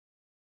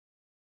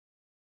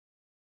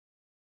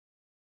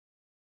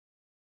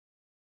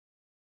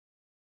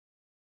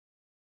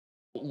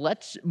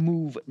Let's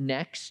move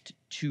next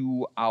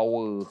to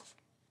our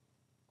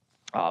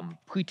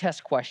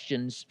pretest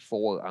questions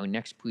for our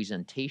next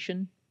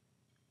presentation.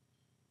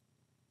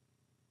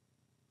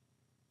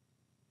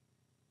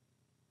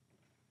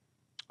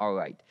 All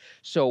right.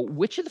 So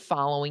which of the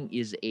following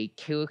is a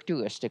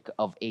characteristic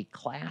of a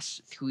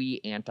class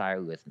 3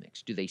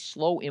 antiarrhythmics? Do they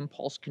slow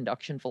impulse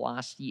conduction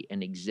velocity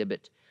and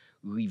exhibit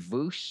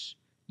reverse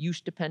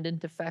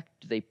use-dependent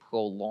effect? Do they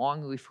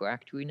prolong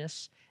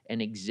refractoriness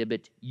and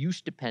exhibit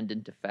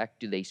use-dependent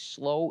effect? Do they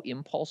slow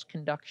impulse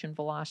conduction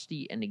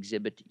velocity and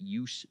exhibit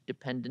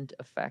use-dependent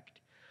effect?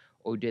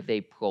 Or do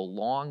they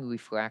prolong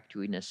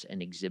refractoriness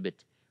and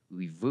exhibit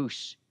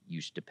reverse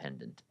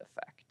use-dependent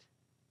effect?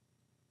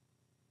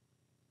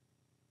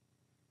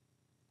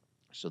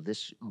 So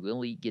this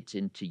really gets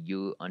into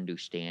your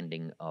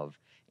understanding of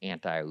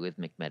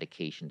antiarrhythmic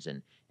medications.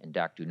 And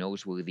Dr.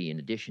 Noseworthy, in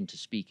addition to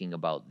speaking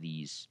about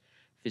these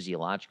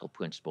physiological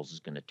principles, is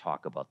going to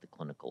talk about the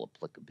clinical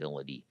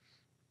applicability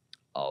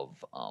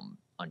of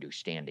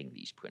understanding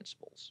these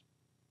principles.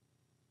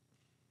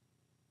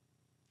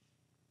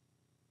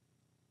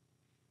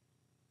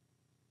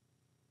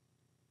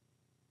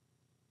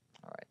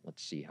 All right,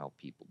 let's see how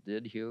people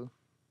did here.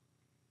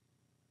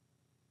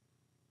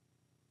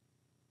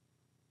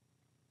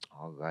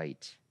 All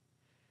right.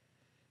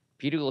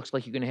 Peter, looks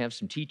like you're going to have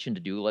some teaching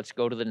to do. Let's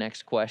go to the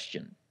next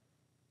question.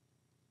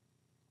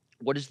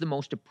 What is the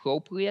most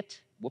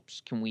appropriate?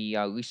 Whoops, can we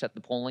reset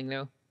the polling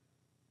there?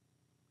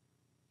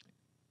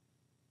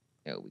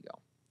 There we go.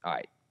 All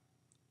right.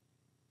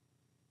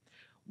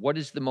 What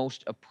is the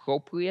most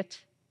appropriate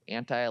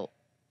antiarrhythmic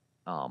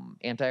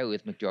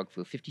drug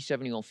for a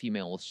 57-year-old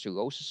female with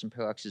cirrhosis and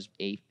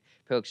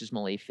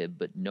paroxysmal AFib,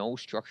 but no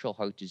structural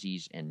heart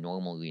disease and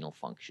normal renal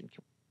function?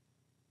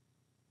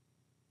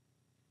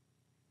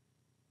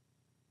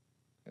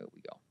 There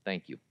we go.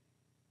 Thank you.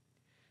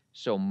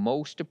 So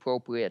most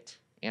appropriate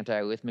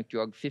antiarrhythmic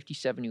drug,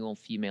 57-year-old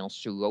female,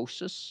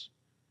 cirrhosis,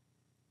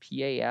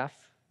 PAF,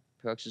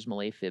 paroxysmal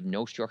AFib,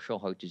 no structural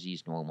heart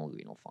disease, normal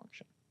renal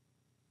function.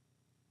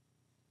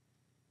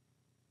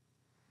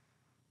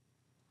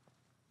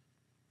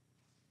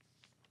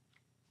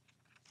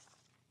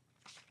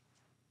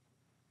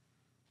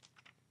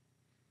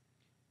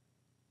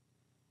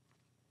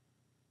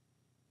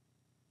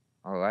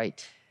 All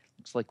right.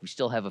 Looks like we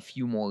still have a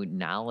few more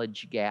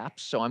knowledge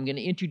gaps. So I'm going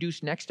to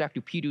introduce next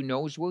Dr. Peter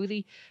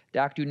Noseworthy.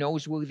 Dr.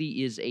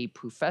 Noseworthy is a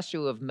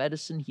professor of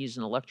medicine. He is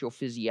an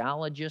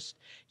electrophysiologist.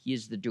 He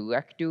is the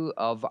director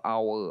of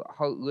our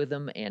heart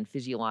rhythm and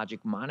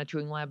physiologic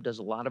monitoring lab, does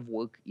a lot of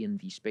work in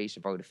the space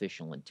of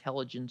artificial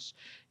intelligence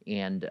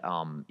and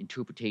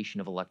interpretation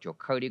of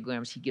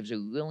electrocardiograms. He gives a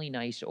really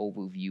nice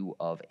overview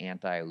of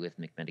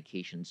antiarrhythmic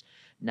medications,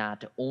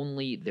 not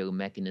only their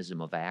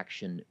mechanism of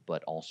action,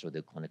 but also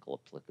their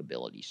clinical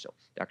applicability. So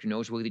Dr.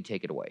 Noseworthy,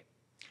 take it away.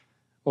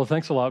 Well,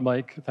 thanks a lot,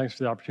 Mike. Thanks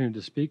for the opportunity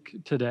to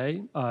speak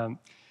today.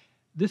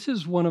 This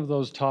is one of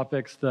those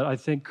topics that I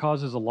think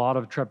causes a lot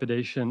of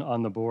trepidation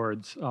on the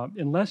boards.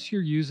 Unless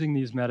you're using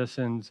these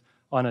medicines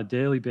on a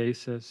daily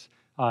basis,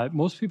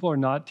 most people are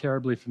not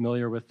terribly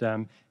familiar with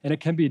them, and it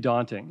can be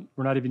daunting.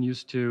 We're not even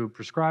used to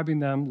prescribing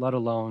them, let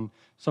alone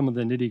some of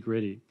the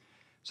nitty-gritty.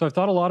 So I've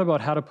thought a lot about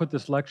how to put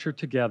this lecture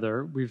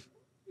together.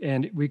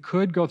 And we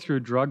could go through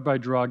drug by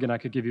drug, and I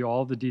could give you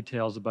all the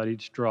details about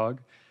each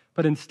drug.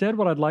 But instead,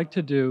 what I'd like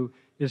to do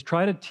is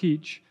try to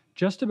teach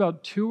just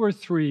about 2 or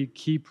 3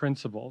 key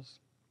principles.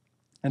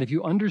 And if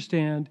you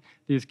understand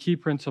these key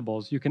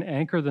principles, you can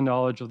anchor the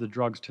knowledge of the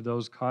drugs to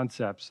those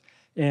concepts,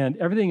 and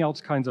everything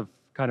else kind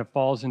of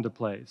falls into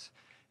place.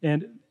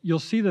 And you'll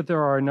see that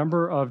there are a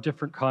number of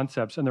different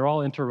concepts, and they're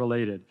all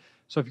interrelated.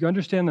 So if you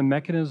understand the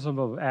mechanism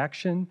of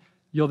action,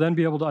 you'll then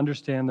be able to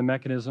understand the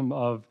mechanism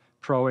of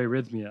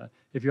proarrhythmia.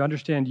 If you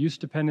understand use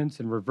dependence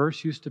and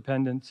reverse use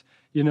dependence,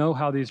 you know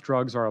how these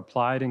drugs are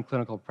applied in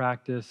clinical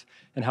practice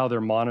and how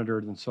they're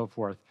monitored and so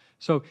forth.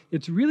 So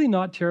it's really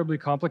not terribly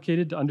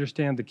complicated to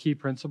understand the key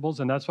principles,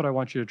 and that's what I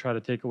want you to try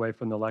to take away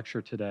from the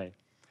lecture today.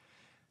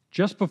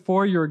 Just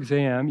before your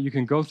exam, you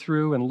can go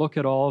through and look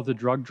at all of the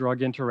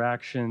drug-drug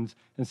interactions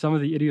and some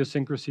of the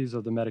idiosyncrasies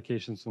of the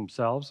medications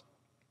themselves,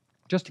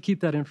 just to keep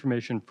that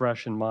information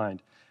fresh in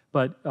mind.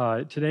 But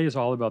today is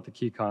all about the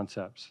key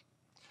concepts.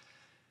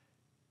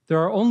 There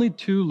are only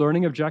 2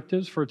 learning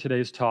objectives for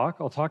today's talk.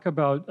 I'll talk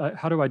about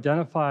how to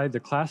identify the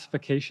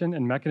classification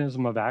and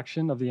mechanism of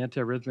action of the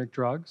antiarrhythmic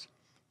drugs.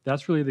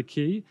 That's really the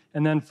key.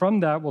 And then from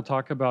that, we'll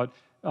talk about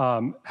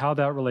how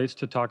that relates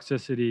to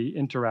toxicity,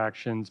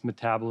 interactions,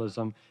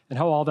 metabolism, and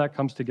how all that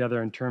comes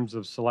together in terms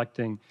of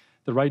selecting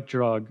the right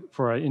drug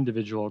for an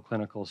individual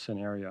clinical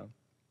scenario.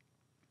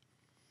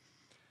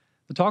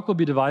 The talk will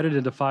be divided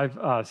into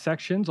 5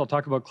 sections. I'll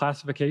talk about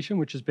classification,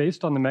 which is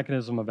based on the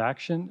mechanism of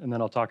action, and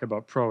then I'll talk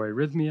about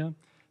proarrhythmia.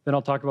 Then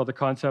I'll talk about the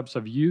concepts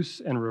of use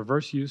and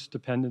reverse use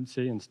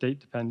dependency and state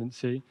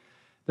dependency.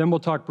 Then we'll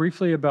talk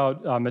briefly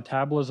about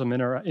metabolism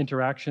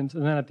interactions,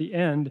 and then at the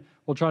end,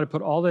 we'll try to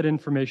put all that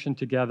information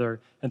together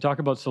and talk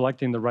about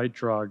selecting the right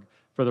drug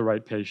for the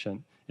right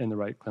patient in the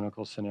right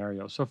clinical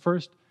scenario. So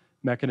first,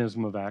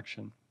 mechanism of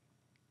action.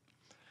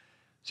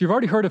 So you've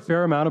already heard a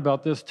fair amount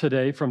about this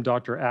today from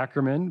Dr.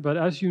 Ackerman, but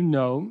as you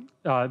know,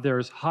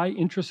 there's high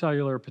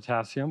intracellular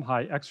potassium,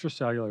 high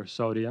extracellular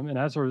sodium, and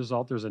as a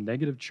result, there's a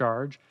negative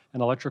charge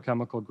and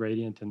electrochemical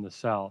gradient in the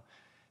cell.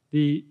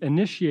 The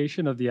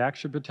initiation of the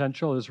action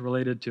potential is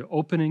related to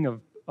opening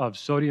of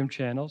sodium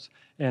channels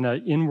and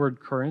an inward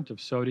current of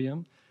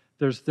sodium.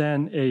 There's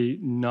then a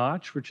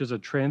notch, which is a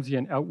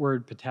transient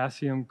outward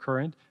potassium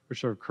current,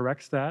 which sort of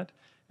corrects that.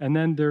 And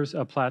then there's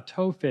a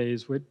plateau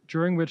phase,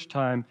 during which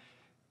time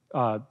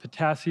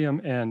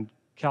potassium and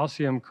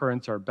calcium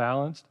currents are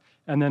balanced,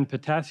 and then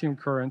potassium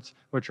currents,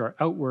 which are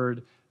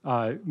outward,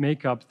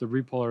 make up the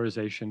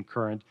repolarization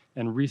current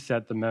and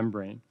reset the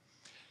membrane.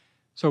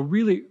 So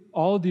really,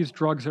 all of these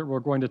drugs that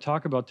we're going to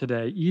talk about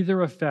today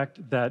either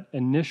affect that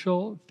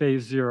initial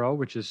phase 0,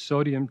 which is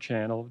sodium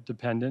channel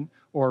dependent,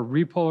 or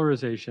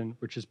repolarization,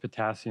 which is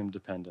potassium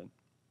dependent.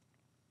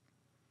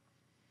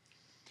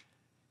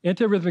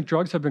 Antiarrhythmic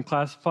drugs have been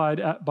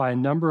classified by a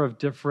number of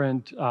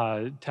different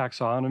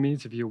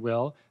taxonomies, if you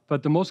will,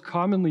 but the most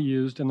commonly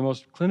used and the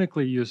most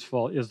clinically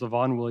useful is the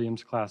von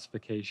Williams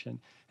classification.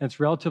 And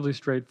it's relatively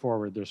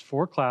straightforward. There's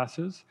 4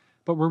 classes,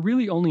 but we're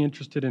really only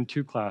interested in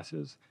 2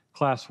 classes.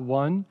 Class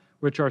 1,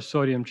 which are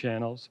sodium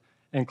channels,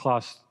 and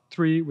class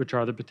 3, which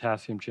are the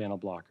potassium channel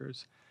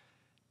blockers.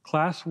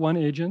 Class 1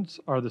 agents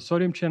are the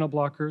sodium channel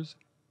blockers.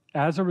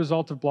 As a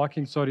result of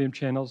blocking sodium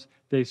channels,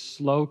 they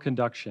slow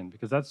conduction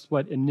because that's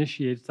what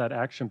initiates that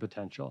action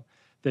potential.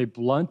 They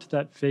blunt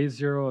that phase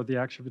 0 of the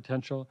action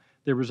potential.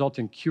 They result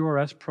in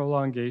QRS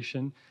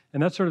prolongation,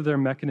 and that's sort of their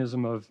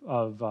mechanism of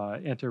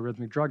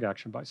antiarrhythmic drug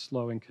action by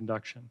slowing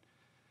conduction.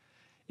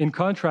 In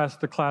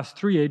contrast, the class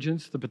 3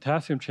 agents, the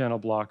potassium channel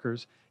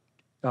blockers,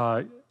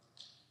 delay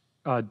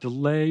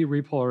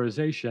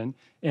repolarization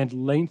and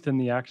lengthen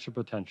the action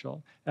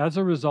potential. As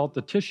a result,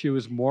 the tissue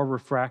is more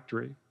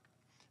refractory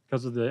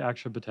because of the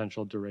action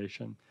potential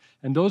duration.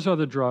 And those are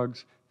the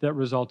drugs that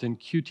result in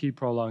QT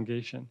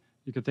prolongation.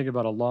 You could think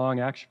about a long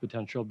action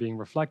potential being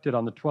reflected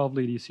on the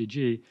 12-lead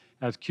ECG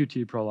as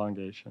QT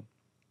prolongation.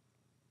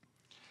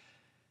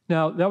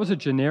 Now, that was a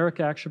generic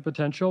action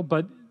potential,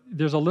 but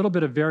there's a little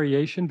bit of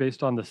variation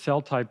based on the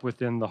cell type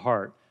within the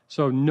heart.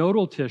 So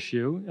nodal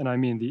tissue, and I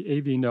mean the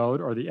AV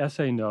node or the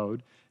SA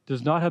node,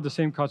 does not have the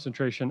same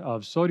concentration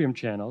of sodium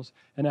channels,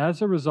 and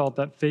as a result,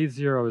 that phase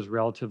 0 is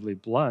relatively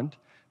blunt.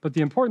 But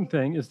the important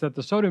thing is that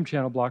the sodium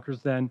channel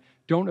blockers then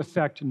don't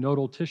affect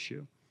nodal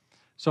tissue.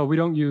 So we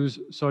don't use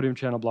sodium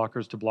channel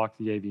blockers to block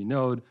the AV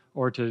node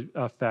or to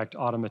affect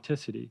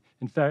automaticity.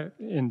 In fact,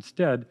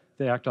 instead,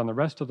 they act on the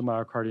rest of the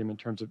myocardium in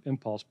terms of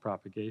impulse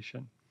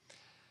propagation.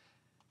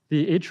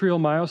 The atrial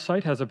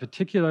myocyte has a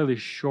particularly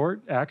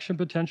short action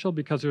potential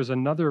because there's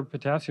another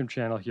potassium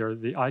channel here,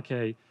 the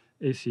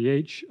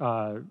IK-ACH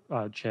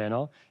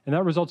channel, and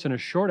that results in a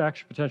short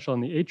action potential in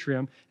the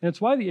atrium, and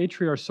it's why the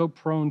atria are so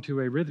prone to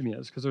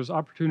arrhythmias, because there's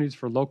opportunities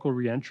for local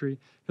reentry,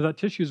 because that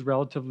tissue is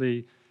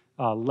relatively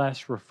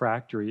less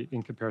refractory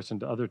in comparison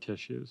to other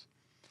tissues.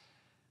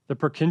 The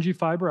Purkinje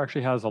fiber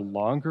actually has a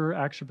longer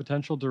action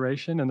potential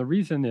duration, and the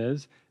reason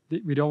is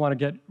that we don't want to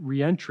get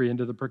reentry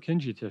into the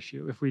Purkinje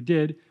tissue. If we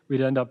did,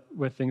 we'd end up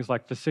with things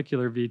like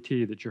vesicular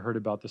VT that you heard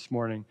about this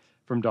morning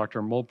from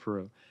Dr.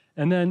 Mulperu.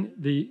 And then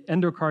the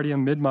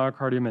endocardium,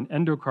 mid-myocardium, and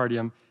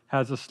endocardium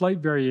has a slight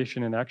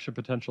variation in action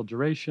potential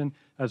duration,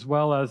 as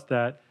well as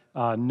that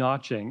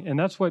notching. And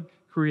that's what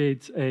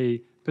creates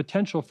a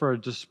potential for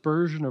a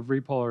dispersion of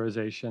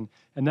repolarization,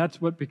 and that's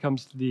what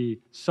becomes the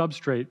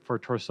substrate for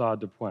torsade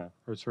de pointe,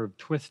 or sort of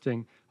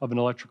twisting of an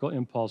electrical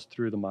impulse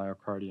through the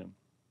myocardium.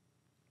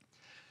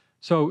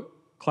 So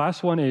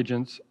class 1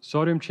 agents,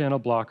 sodium channel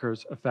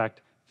blockers,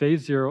 affect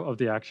phase 0 of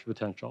the action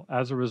potential.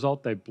 As a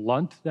result, they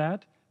blunt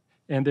that,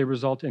 and they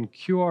result in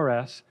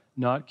QRS,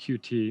 not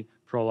QT,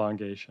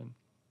 prolongation.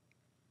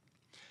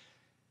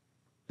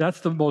 That's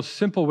the most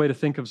simple way to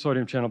think of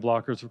sodium channel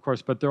blockers, of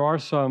course, but there are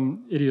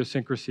some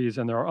idiosyncrasies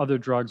and there are other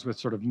drugs with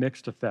sort of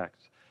mixed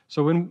effects.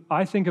 So when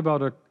I think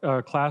about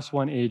a class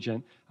 1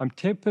 agent, I'm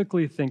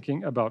typically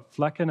thinking about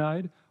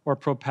flecainide or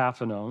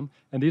propafenone,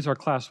 and these are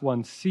class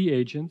 1C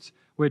agents,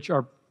 which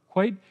are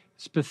quite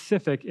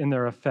specific in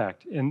their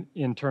effect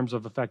in terms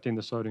of affecting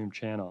the sodium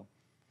channel.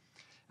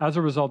 As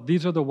a result,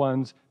 these are the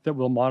ones that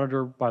we'll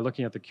monitor by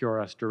looking at the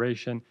QRS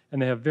duration, and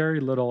they have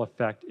very little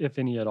effect, if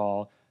any at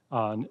all,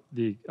 on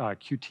the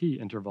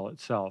QT interval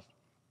itself.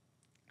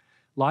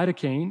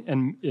 Lidocaine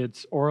and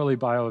its orally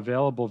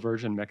bioavailable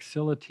version,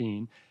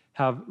 mexiletine,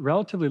 have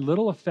relatively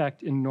little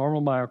effect in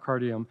normal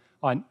myocardium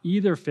on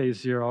either phase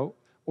 0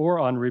 or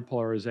on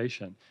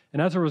repolarization.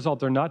 And as a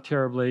result, they're not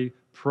terribly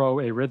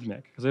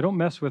proarrhythmic because they don't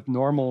mess with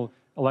normal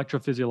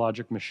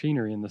electrophysiologic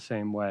machinery in the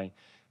same way.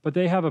 But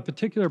they have a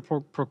particular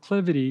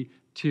proclivity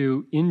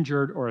to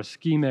injured or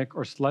ischemic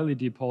or slightly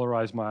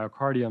depolarized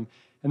myocardium.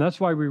 And that's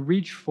why we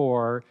reach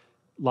for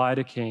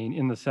lidocaine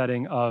in the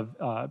setting of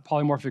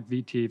polymorphic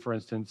VT, for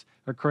instance,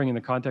 occurring in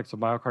the context of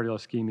myocardial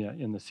ischemia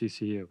in the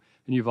CCU.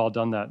 And you've all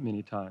done that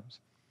many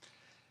times.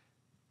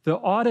 The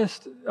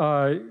oddest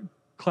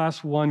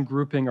class 1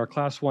 grouping are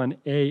class 1A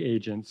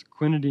agents,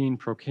 quinidine,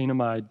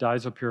 procainamide,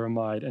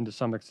 disopyramide, and to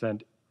some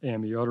extent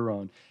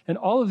amiodarone. And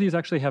all of these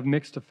actually have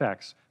mixed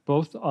effects,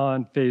 both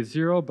on phase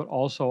 0, but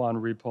also on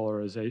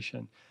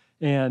repolarization.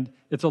 And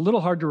it's a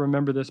little hard to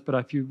remember this, but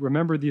if you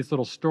remember these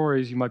little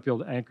stories, you might be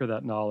able to anchor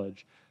that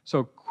knowledge.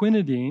 So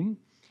quinidine,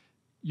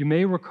 you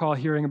may recall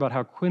hearing about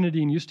how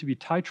quinidine used to be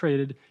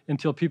titrated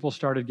until people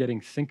started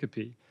getting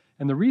syncope.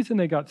 And the reason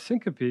they got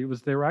syncope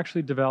was they were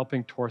actually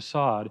developing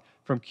torsade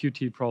from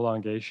QT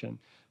prolongation.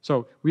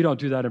 So we don't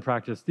do that in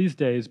practice these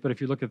days, but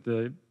if you look at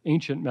the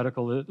ancient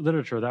medical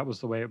literature, that was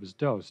the way it was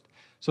dosed.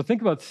 So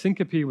think about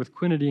syncope with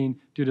quinidine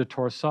due to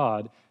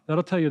torsade.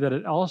 That'll tell you that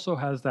it also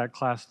has that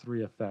class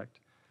 3 effect.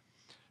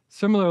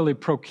 Similarly,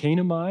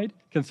 procainamide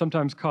can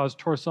sometimes cause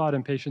torsade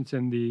in patients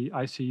in the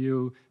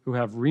ICU who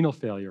have renal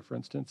failure, for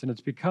instance. And it's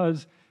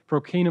because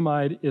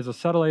procainamide is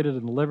acetylated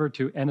in the liver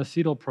to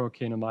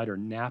N-acetylprocainamide, or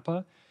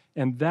NAPA,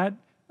 and that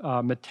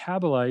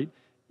metabolite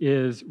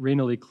is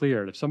renally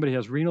cleared. If somebody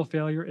has renal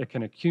failure, it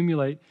can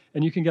accumulate,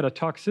 and you can get a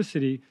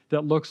toxicity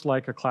that looks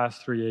like a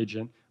class 3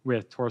 agent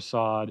with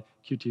torsade,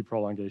 QT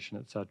prolongation,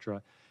 et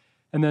cetera.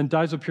 And then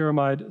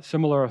disopyramide,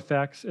 similar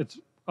effects. It's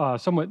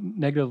somewhat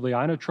negatively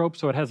inotrope,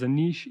 so it has a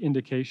niche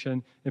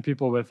indication in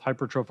people with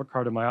hypertrophic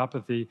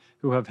cardiomyopathy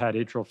who have had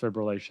atrial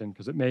fibrillation,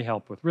 because it may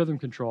help with rhythm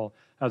control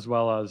as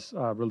well as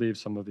relieve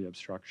some of the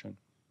obstruction.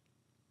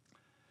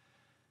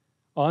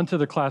 On to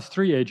the class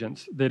 3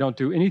 agents. They don't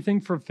do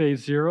anything for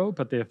phase 0,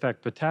 but they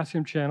affect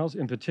potassium channels,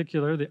 in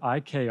particular the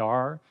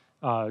IKR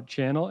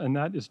channel, and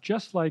that is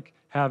just like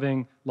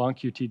having long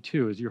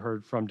QT2, as you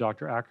heard from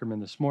Dr. Ackerman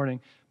this morning,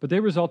 but they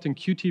result in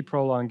QT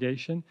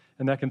prolongation,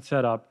 and that can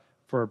set up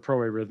for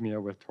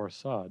proarrhythmia with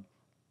torsade.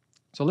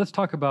 So let's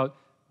talk about,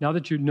 now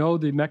that you know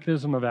the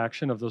mechanism of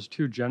action of those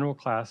two general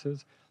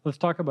classes, let's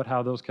talk about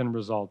how those can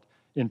result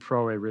in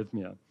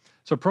proarrhythmia.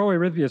 So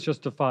proarrhythmia is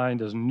just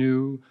defined as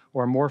new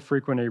or more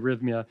frequent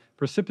arrhythmia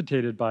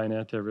precipitated by an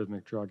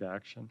antiarrhythmic drug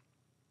action.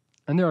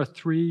 And there are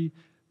 3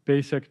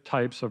 basic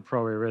types of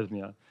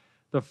proarrhythmia.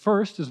 The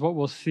first is what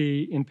we'll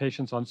see in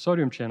patients on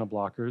sodium channel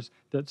blockers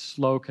that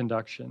slow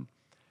conduction.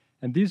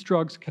 And these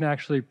drugs can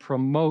actually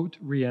promote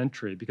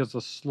reentry, because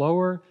the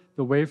slower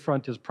the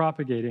wavefront is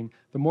propagating,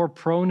 the more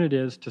prone it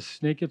is to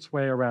snake its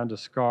way around a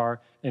scar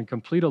and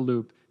complete a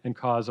loop and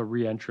cause a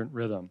reentrant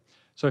rhythm.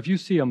 So if you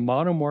see a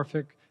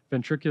monomorphic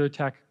ventricular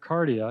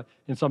tachycardia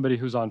in somebody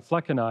who's on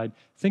flecainide,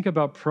 think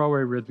about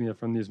proarrhythmia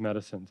from these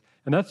medicines.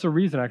 And that's the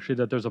reason, actually,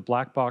 that there's a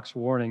black box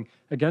warning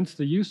against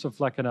the use of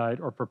flecainide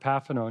or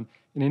propafenone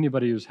in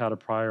anybody who's had a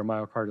prior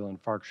myocardial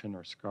infarction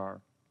or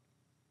scar.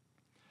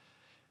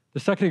 The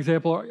second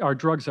example are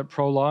drugs that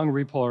prolong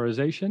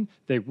repolarization.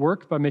 They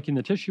work by making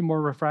the tissue more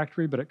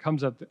refractory, but it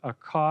comes at a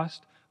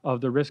cost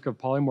of the risk of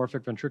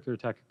polymorphic ventricular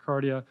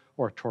tachycardia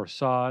or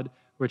torsade,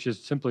 which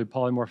is simply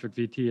polymorphic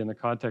VT in the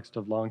context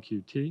of long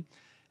QT.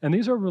 And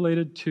these are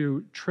related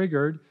to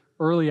triggered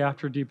early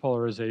after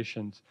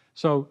depolarizations.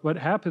 So what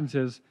happens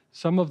is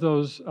some of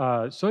those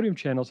sodium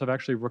channels have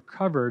actually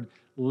recovered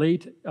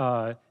late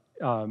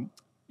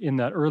in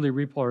that early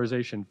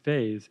repolarization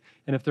phase.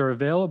 And if they're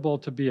available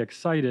to be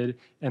excited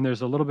and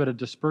there's a little bit of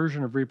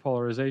dispersion of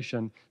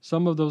repolarization,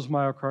 some of those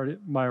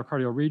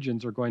myocardial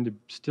regions are going to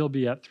still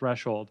be at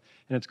threshold,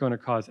 and it's going to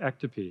cause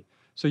ectopy.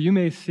 So you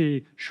may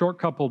see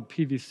short-coupled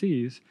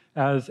PVCs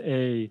as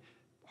a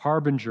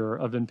harbinger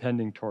of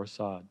impending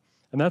torsade.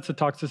 And that's a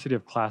toxicity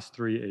of class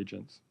 3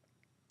 agents.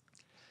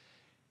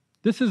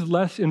 This is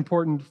less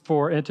important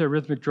for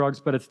antiarrhythmic drugs,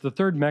 but it's the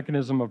third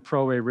mechanism of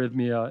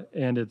proarrhythmia,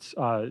 and it's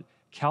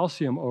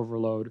calcium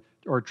overload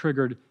or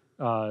triggered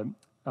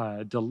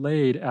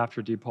delayed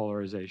after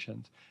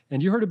depolarizations.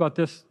 And you heard about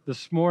this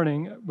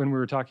morning when we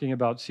were talking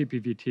about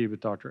CPVT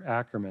with Dr.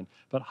 Ackerman,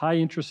 but high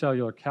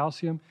intracellular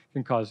calcium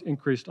can cause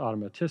increased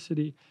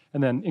automaticity,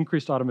 and then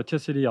increased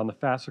automaticity on the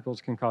fascicles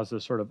can cause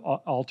this sort of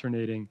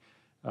alternating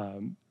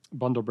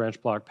bundle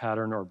branch block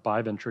pattern or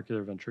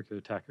biventricular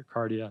ventricular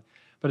tachycardia.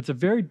 But it's a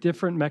very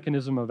different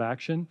mechanism of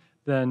action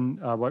than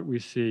what we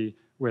see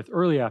with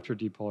early after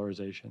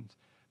depolarizations,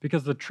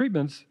 because the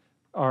treatments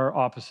are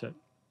opposite.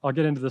 I'll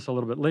get into this a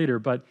little bit later,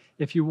 but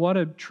if you want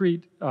to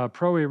treat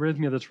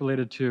proarrhythmia that's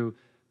related to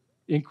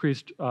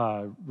increased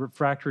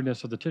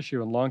refractoriness of the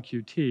tissue and long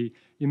QT,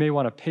 you may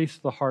want to pace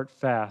the heart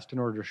fast in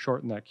order to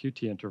shorten that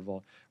QT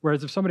interval.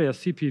 Whereas if somebody has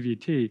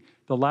CPVT,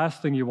 the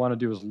last thing you want to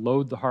do is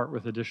load the heart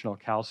with additional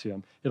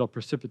calcium. It'll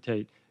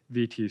precipitate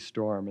VT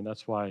storm, and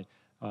that's why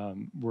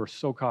we're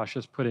so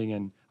cautious putting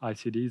in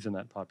ICDs in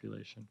that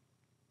population.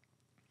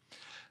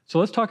 So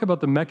let's talk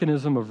about the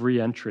mechanism of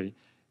reentry.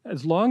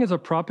 As long as a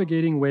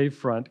propagating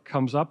wavefront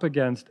comes up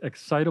against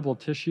excitable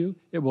tissue,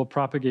 it will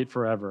propagate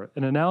forever.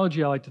 An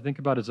analogy I like to think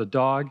about is a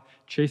dog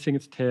chasing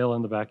its tail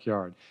in the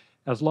backyard.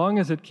 As long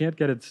as it can't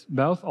get its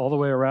mouth all the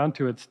way around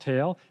to its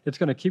tail, it's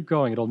going to keep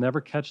going. It'll never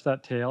catch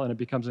that tail, and it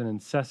becomes an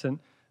incessant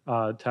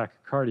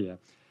tachycardia.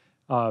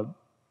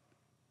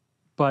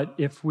 But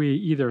if we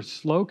either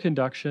slow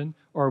conduction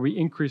or we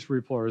increase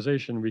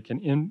repolarization, we can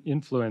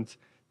influence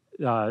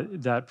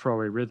that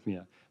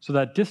proarrhythmia. So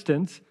that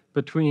distance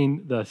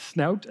between the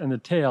snout and the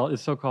tail is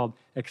so-called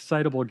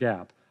excitable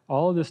gap.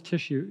 all of this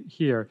tissue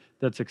here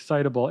that's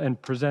excitable and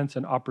presents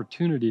an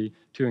opportunity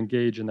to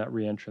engage in that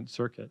reentrant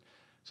circuit.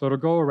 So it'll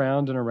go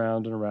around and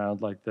around and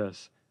around like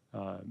this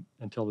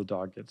until the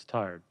dog gets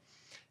tired.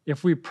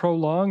 If we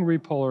prolong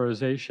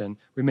repolarization,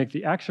 we make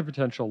the action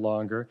potential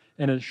longer,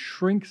 and it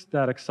shrinks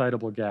that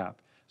excitable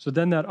gap. So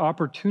then that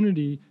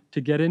opportunity to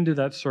get into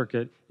that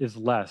circuit is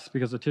less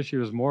because the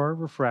tissue is more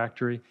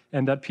refractory,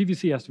 and that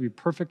PVC has to be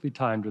perfectly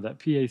timed, or that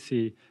PAC,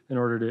 in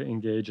order to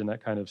engage in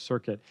that kind of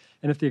circuit.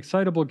 And if the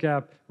excitable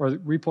gap or the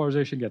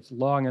repolarization gets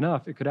long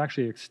enough, it could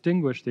actually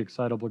extinguish the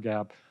excitable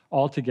gap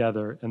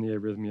altogether, and the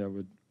arrhythmia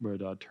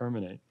would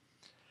terminate.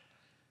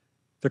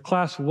 The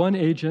class 1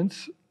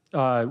 agents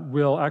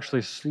will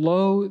actually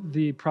slow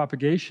the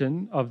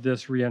propagation of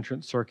this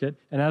reentrant circuit,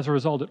 and as a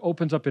result, it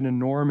opens up an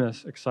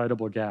enormous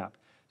excitable gap.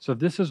 So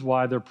this is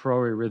why they're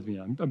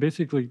proarrhythmia. I'm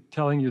basically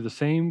telling you the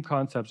same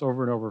concepts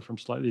over and over from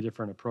slightly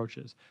different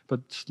approaches, but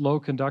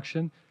slow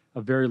conduction,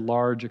 a very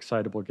large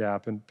excitable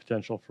gap, and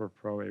potential for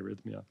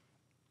proarrhythmia.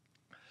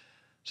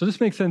 So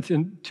this makes sense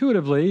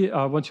intuitively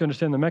once you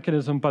understand the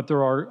mechanism, but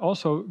there are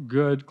also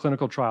good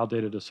clinical trial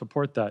data to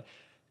support that.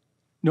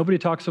 Nobody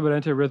talks about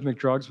antiarrhythmic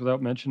drugs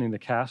without mentioning the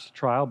CAST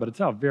trial, but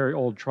it's now a very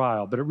old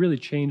trial, but it really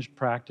changed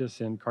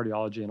practice in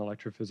cardiology and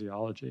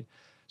electrophysiology.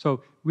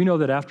 So we know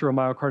that after a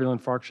myocardial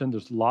infarction,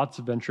 there's lots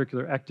of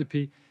ventricular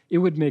ectopy. It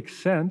would make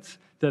sense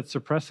that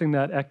suppressing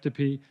that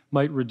ectopy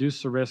might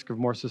reduce the risk of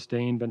more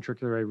sustained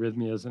ventricular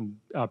arrhythmias and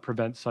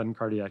prevent sudden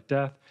cardiac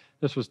death.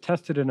 This was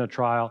tested in a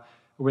trial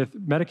with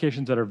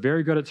medications that are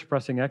very good at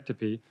suppressing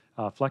ectopy,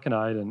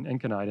 flecainide and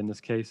enconide in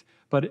this case,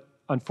 but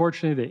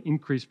unfortunately they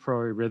increase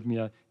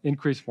proarrhythmia,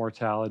 increase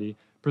mortality,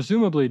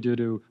 presumably due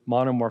to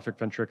monomorphic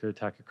ventricular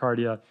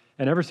tachycardia.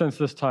 And ever since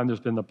this time,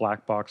 there's been the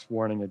black box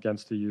warning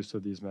against the use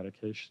of these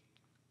medications.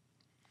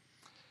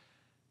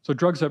 So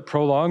drugs that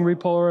prolong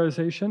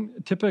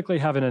repolarization typically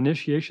have an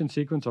initiation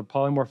sequence of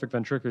polymorphic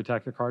ventricular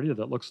tachycardia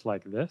that looks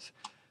like this.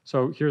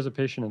 So here's a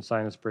patient in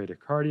sinus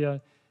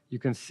bradycardia. You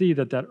can see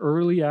that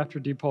early after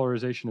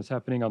depolarization is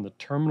happening on the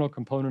terminal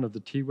component of the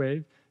T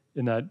wave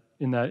in that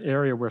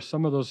area where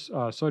some of those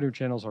sodium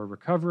channels are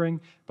recovering,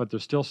 but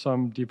there's still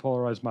some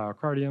depolarized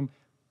myocardium.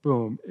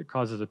 Boom, it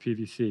causes a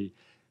PVC.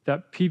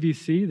 That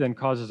PVC then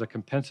causes a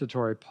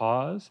compensatory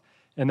pause,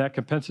 and that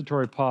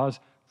compensatory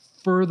pause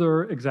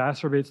further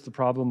exacerbates the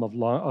problem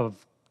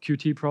of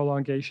QT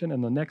prolongation,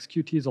 and the next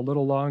QT is a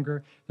little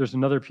longer. There's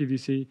another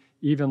PVC,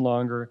 even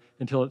longer,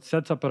 until it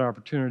sets up an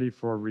opportunity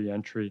for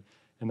reentry,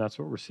 and that's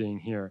what we're seeing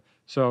here.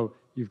 So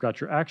you've got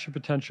your action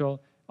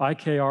potential,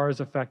 IKR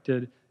is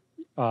affected,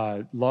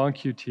 long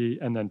QT,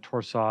 and then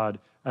torsade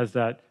as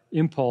that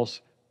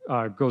impulse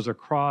goes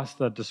across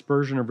the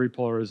dispersion of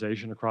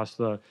repolarization across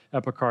the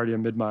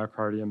epicardium,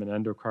 midmyocardium,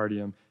 and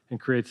endocardium, and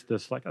creates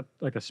this like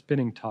a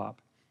spinning top.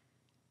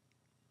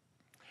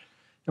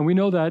 And we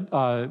know that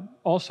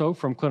also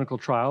from clinical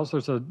trials.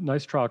 There's a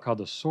nice trial called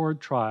the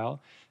SWORD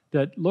trial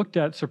that looked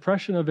at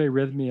suppression of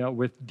arrhythmia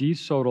with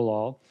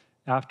D-sotalol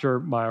after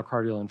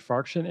myocardial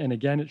infarction, and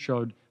again, it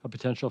showed a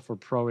potential for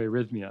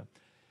proarrhythmia.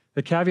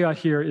 The caveat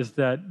here is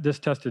that this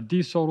tested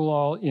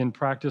D-sotalol. In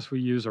practice, we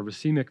use a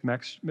racemic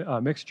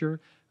mixture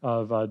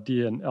of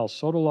D and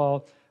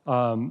L-sotalol,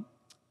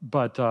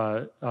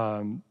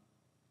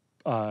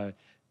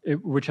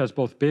 which has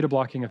both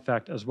beta-blocking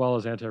effect as well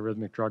as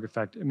antiarrhythmic drug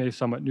effect. It may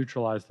somewhat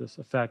neutralize this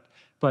effect,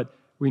 but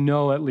we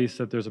know at least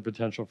that there's a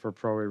potential for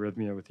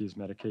proarrhythmia with these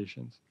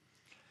medications.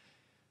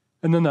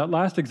 And then that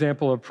last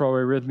example of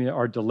proarrhythmia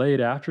are delayed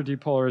after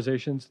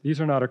depolarizations.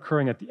 These are not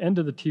occurring at the end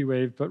of the T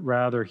wave, but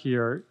rather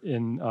here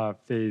in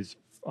phase,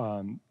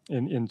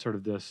 in sort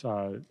of this,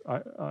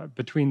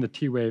 between the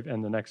T wave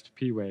and the next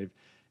P wave.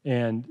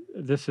 And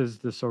this is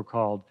the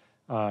so-called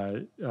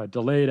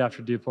delayed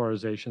after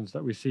depolarizations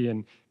that we see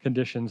in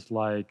conditions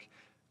like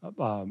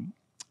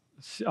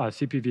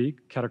CPV,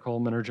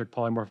 catecholinergic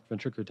polymorphic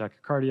ventricular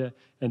tachycardia,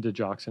 and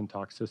digoxin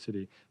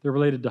toxicity. They're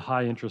related to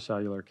high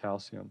intracellular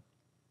calcium.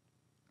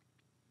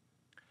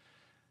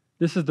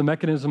 This is the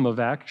mechanism of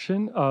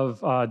action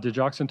of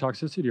digoxin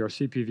toxicity, or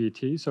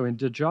CPVT. So in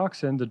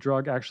digoxin, the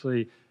drug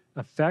actually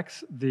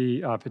affects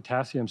the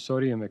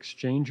potassium-sodium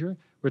exchanger,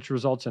 which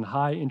results in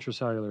high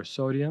intracellular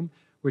sodium,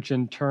 which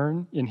in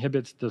turn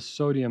inhibits the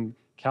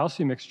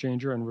sodium-calcium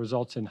exchanger and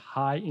results in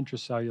high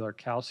intracellular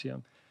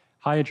calcium.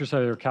 High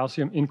intracellular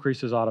calcium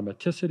increases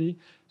automaticity,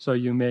 so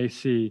you may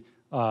see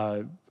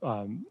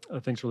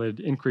things related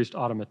to increased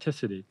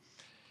automaticity.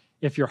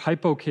 If you're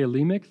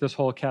hypokalemic, this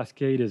whole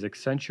cascade is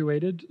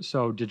accentuated,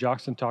 so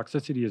digoxin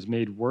toxicity is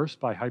made worse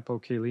by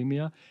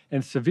hypokalemia,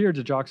 and severe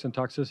digoxin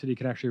toxicity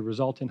can actually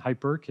result in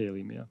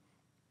hyperkalemia.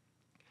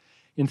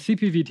 In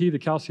CPVT, the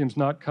calcium's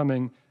not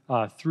coming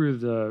through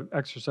the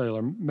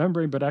extracellular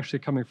membrane, but actually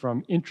coming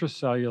from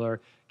intracellular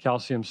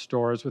calcium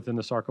stores within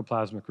the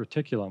sarcoplasmic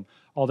reticulum,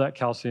 all that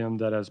calcium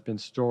that has been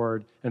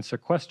stored and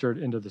sequestered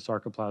into the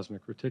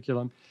sarcoplasmic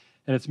reticulum.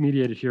 And it's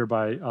mediated here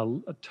by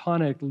a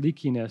tonic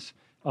leakiness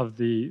of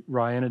the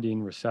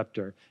ryanodine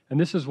receptor. And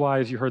this is why,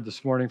 as you heard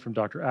this morning from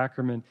Dr.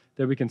 Ackerman,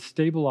 that we can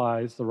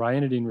stabilize the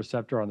ryanodine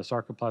receptor on the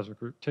sarcoplasmic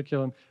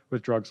reticulum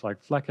with drugs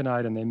like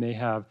flecainide, and they may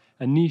have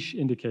a niche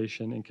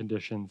indication in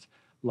conditions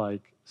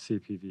like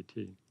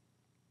CPVT.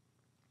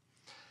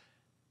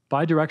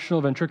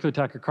 Bidirectional ventricular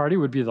tachycardia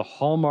would be the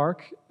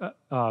hallmark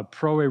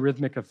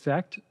proarrhythmic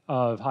effect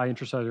of high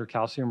intracellular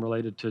calcium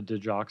related to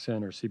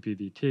digoxin or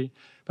CPVT,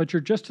 but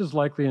you're just as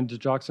likely in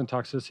digoxin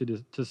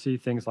toxicity to see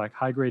things like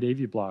high-grade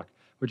AV block,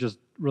 which is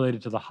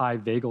related to the high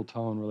vagal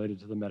tone related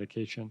to the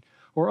medication,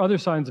 or other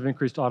signs of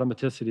increased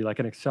automaticity like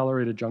an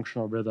accelerated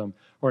junctional rhythm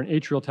or an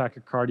atrial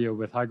tachycardia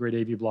with high-grade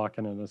AV block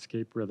and an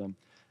escape rhythm.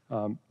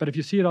 But if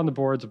you see it on the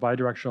boards of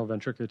bidirectional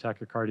ventricular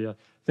tachycardia,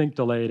 think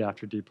delayed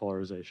after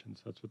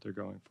depolarizations. That's what they're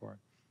going for.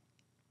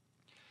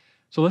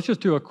 So let's just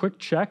do a quick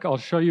check. I'll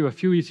show you a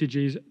few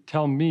ECGs.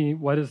 Tell me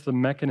what is the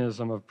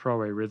mechanism of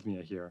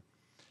proarrhythmia here.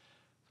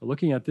 So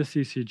looking at this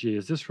ECG,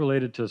 is this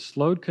related to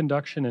slowed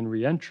conduction and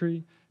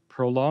reentry,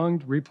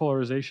 prolonged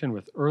repolarization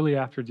with early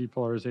after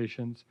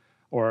depolarizations,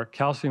 or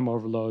calcium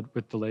overload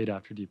with delayed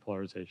after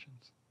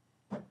depolarizations?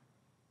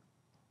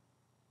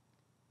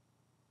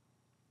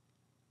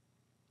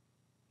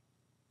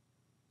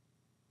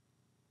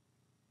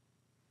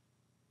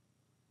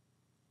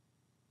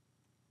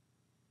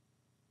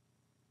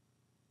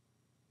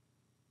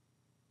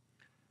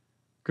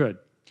 Good.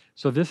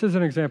 So this is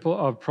an example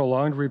of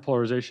prolonged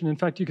repolarization. In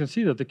fact, you can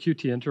see that the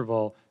QT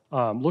interval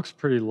looks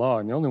pretty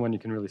long. The only one you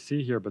can really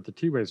see here, but the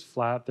T wave's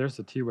flat. There's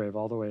the T wave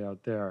all the way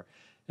out there.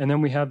 And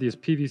then we have these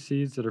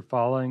PVCs that are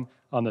falling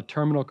on the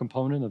terminal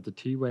component of the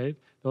T wave.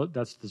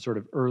 That's the sort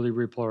of early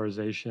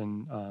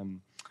repolarization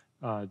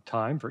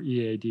time for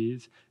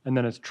EADs. And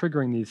then it's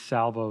triggering these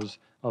salvos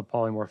of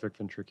polymorphic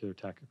ventricular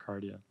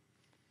tachycardia.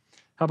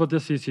 How about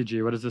this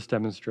ECG? What does this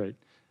demonstrate?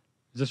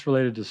 Is this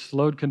related to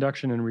slowed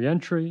conduction and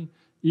reentry,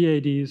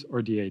 EADs,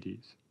 or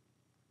DADs?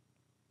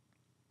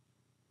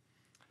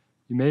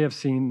 You may have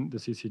seen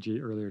this ECG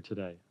earlier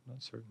today, I'm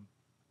not certain.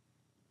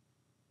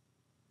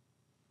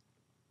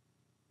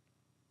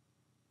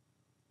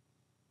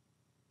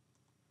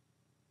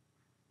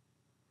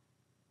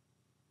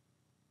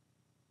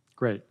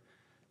 Great,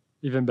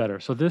 even better.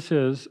 So this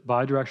is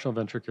bidirectional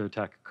ventricular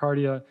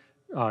tachycardia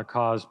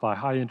caused by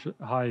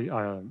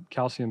high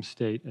calcium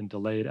state and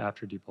delayed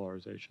after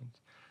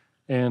depolarizations.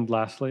 And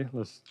lastly,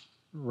 let's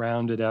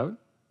round it out.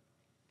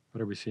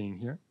 What are we seeing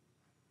here?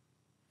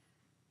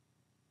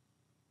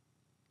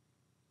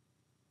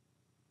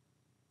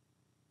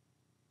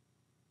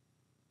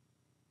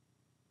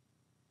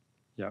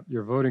 Yeah,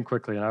 you're voting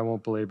quickly, and I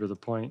won't belabor the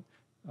point.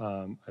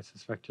 I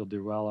suspect you'll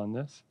do well on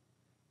this.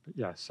 But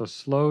yeah, so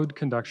slowed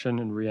conduction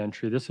and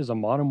reentry. This is a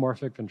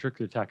monomorphic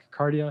ventricular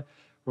tachycardia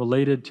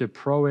related to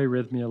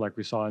proarrhythmia like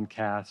we saw in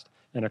CAST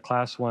and a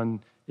class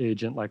 1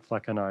 agent like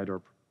flecainide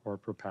or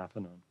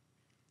propafenone.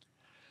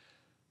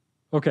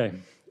 Okay,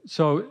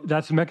 so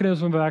that's the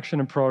mechanism of action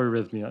in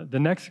proarrhythmia. The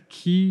next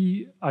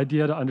key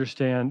idea to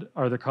understand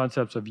are the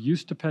concepts of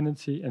use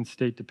dependency and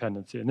state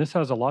dependency. And this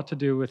has a lot to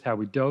do with how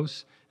we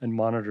dose and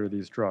monitor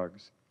these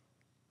drugs.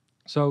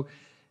 So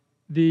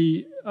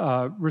the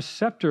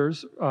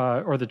receptors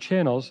or the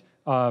channels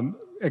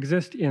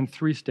exist in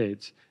 3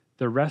 states: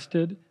 the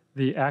rested,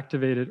 the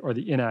activated, or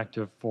the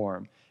inactive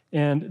form.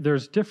 And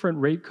there's different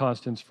rate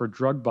constants for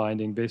drug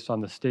binding based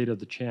on the state of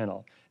the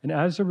channel. And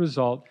as a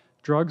result,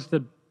 drugs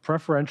that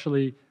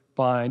preferentially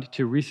bind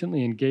to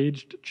recently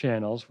engaged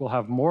channels will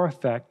have more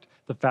effect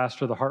the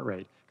faster the heart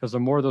rate, because the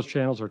more those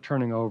channels are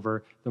turning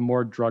over, the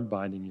more drug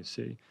binding you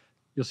see.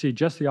 You'll see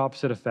just the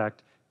opposite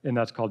effect, and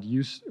that's called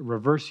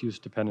reverse use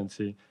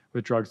dependency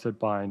with drugs that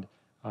bind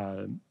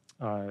during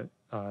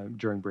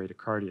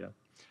bradycardia.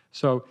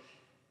 So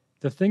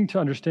the thing to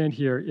understand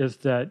here is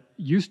that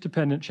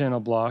use-dependent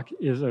channel block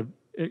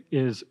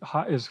is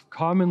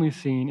commonly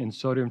seen in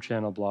sodium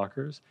channel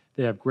blockers.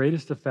 They have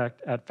greatest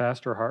effect at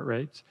faster heart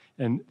rates,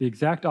 and the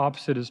exact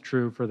opposite is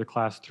true for the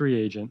class 3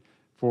 agent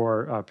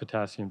for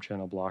potassium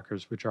channel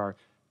blockers, which are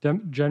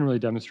generally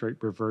demonstrate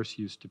reverse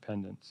use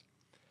dependence.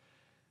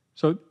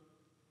 So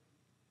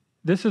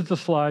this is the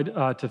slide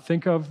to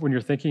think of when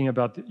you're thinking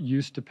about the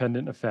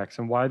use-dependent effects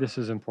and why this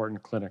is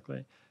important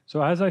clinically.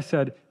 So as I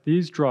said,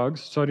 these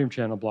drugs, sodium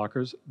channel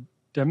blockers,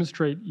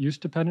 demonstrate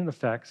use-dependent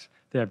effects.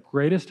 They have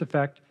greatest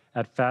effect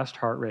at fast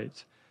heart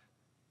rates.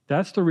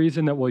 That's the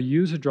reason that we'll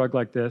use a drug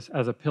like this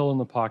as a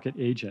pill-in-the-pocket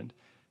agent.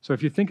 So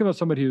if you think about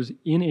somebody who's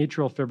in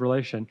atrial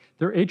fibrillation,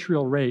 their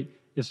atrial rate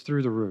is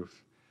through the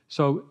roof.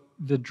 So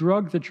the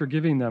drug that you're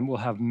giving them will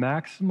have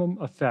maximum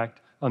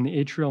effect on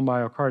the atrial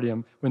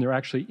myocardium when they're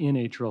actually in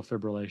atrial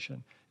fibrillation.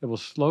 It will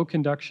slow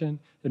conduction,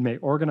 it may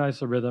organize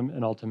the rhythm,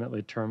 and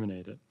ultimately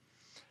terminate it.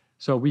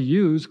 So we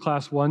use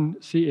class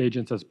 1C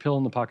agents as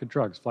pill-in-the-pocket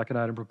drugs,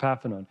 flecainide and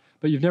propafenone,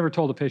 but you've never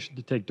told a patient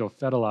to take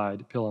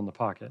dofetilide pill in the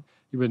pocket.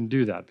 You wouldn't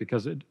do that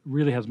because it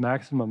really has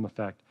maximum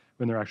effect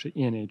when they're actually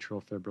in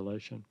atrial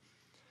fibrillation.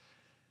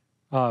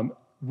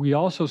 We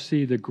also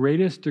see the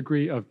greatest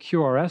degree of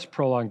QRS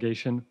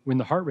prolongation when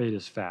the heart rate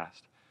is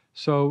fast.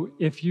 So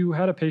if you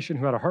had a patient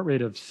who had a heart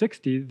rate of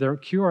 60, their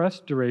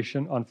QRS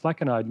duration on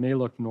flecainide may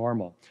look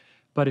normal.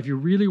 But if you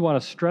really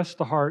want to stress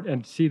the heart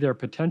and see their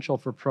potential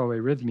for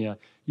proarrhythmia,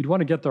 you'd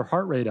want to get their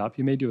heart rate up.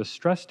 You may do a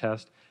stress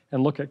test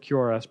and look at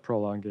QRS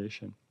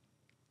prolongation.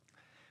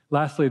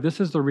 Lastly, this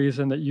is the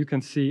reason that you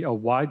can see a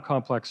wide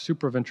complex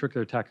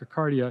supraventricular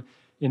tachycardia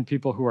in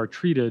people who are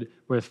treated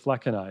with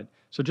flecainide.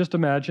 So just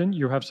imagine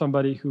you have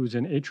somebody who's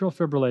in atrial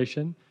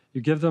fibrillation,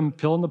 you give them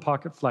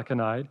pill-in-the-pocket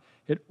flecainide,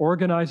 it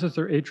organizes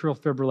their atrial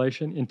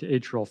fibrillation into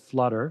atrial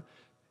flutter,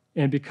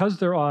 and because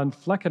they're on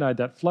flecainide,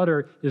 that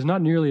flutter is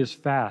not nearly as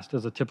fast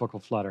as a typical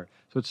flutter,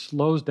 so it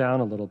slows down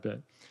a little bit.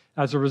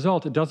 As a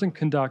result, it doesn't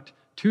conduct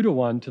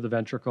 2-to-1 to the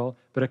ventricle,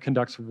 but it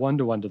conducts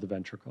 1-to-1 to the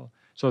ventricle.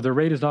 So the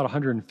rate is not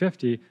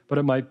 150, but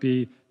it might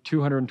be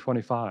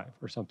 225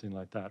 or something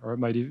like that, or it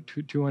might be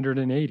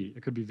 280.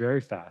 It could be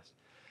very fast.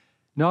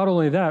 Not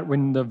only that,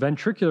 when the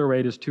ventricular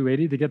rate is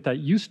 280, they get that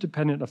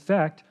use-dependent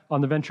effect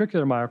on the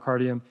ventricular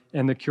myocardium,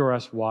 and the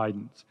QRS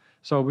widens.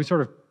 So we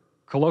sort of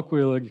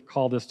colloquially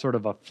call this sort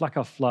of a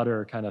fleca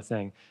flutter kind of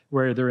thing,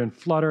 where they're in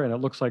flutter and it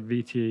looks like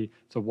VT.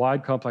 It's a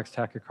wide complex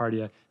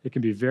tachycardia. It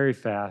can be very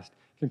fast.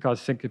 It can cause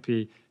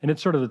syncope. And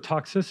it's sort of the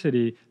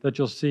toxicity that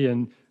you'll see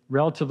in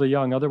relatively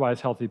young,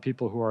 otherwise healthy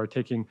people who are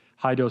taking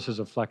high doses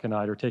of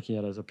flecainide or taking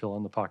it as a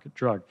pill-in-the-pocket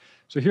drug.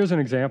 So here's an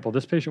example.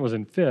 This patient was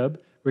in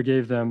fib. We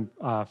gave them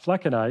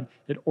flecainide.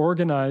 It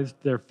organized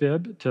their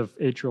fib to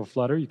atrial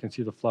flutter. You can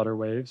see the flutter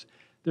waves.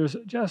 There's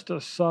just a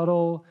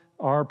subtle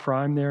R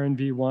prime there in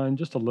V1,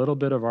 just a little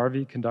bit of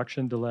RV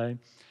conduction delay.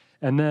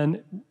 And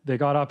then they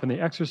got up and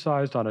they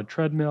exercised on a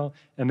treadmill,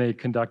 and they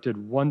conducted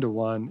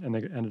 1-to-1, and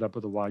they ended up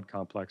with a wide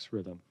complex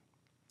rhythm.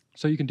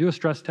 So you can do a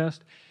stress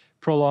test.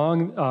 That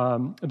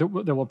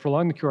will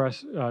prolong the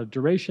QRS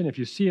duration. If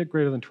you see it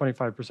greater than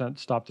 25%,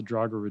 stop the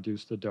drug or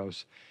reduce the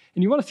dose.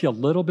 And you want to see a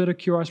little bit of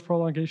QRS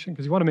prolongation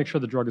because you want to make sure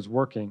the drug is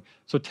working.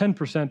 So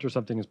 10% or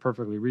something is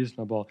perfectly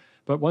reasonable.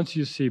 But once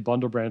you see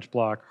bundle branch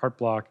block, heart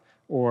block,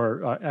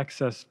 or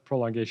excess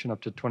prolongation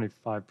up to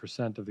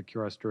 25% of the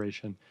QRS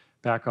duration,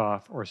 back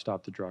off or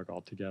stop the drug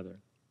altogether.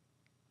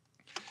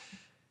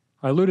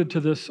 I alluded to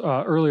this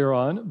earlier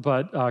on,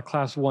 but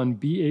class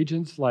 1B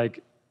agents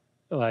like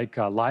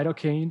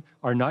lidocaine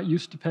are not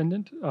use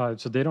dependent,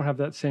 so they don't have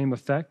that same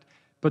effect,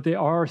 but they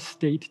are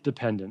state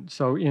dependent.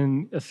 So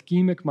in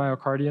ischemic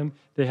myocardium,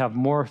 they have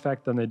more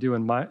effect than they do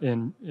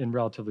in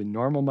relatively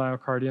normal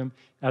myocardium.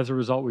 As a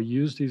result, we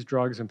use these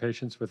drugs in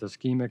patients with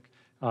ischemic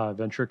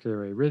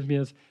ventricular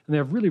arrhythmias, and they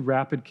have really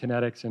rapid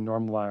kinetics in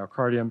normal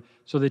myocardium,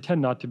 so they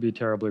tend not to be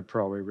terribly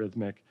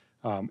proarrhythmic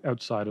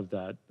outside of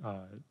that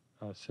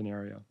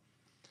scenario.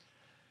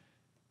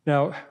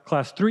 Now,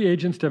 class 3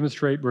 agents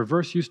demonstrate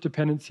reverse use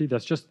dependency.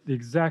 That's just the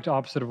exact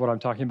opposite of what I'm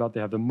talking about. They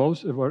have the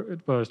most, what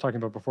I was talking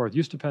about before with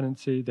use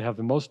dependency, they have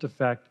the most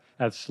effect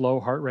at slow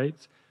heart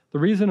rates. The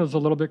reason is a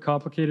little bit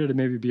complicated and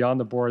maybe beyond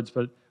the boards,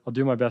 but I'll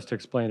do my best to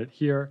explain it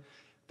here.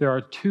 There are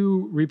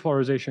 2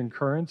 repolarization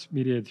currents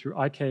mediated through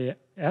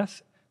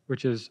IKS,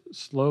 which is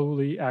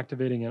slowly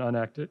activating and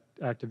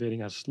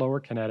unactivating, has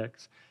slower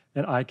kinetics,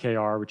 and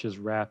IKR, which is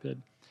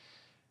rapid.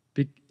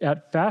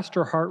 At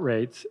faster heart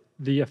rates,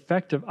 the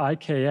effect of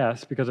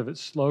IKS, because of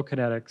its slow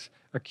kinetics,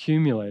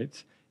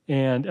 accumulates,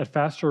 and at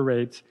faster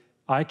rates,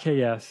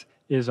 IKS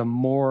is a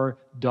more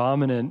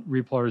dominant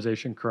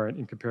repolarization current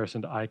in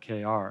comparison to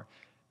IKR.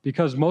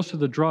 Because most of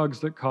the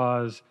drugs that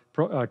cause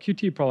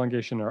QT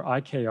prolongation are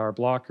IKR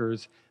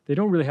blockers, they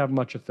don't really have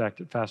much effect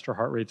at faster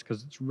heart rates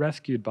because it's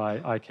rescued by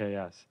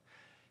IKS.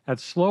 At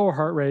slower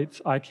heart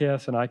rates,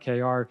 IKS and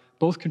IKR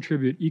both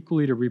contribute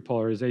equally to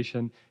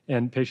repolarization,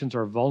 and patients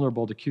are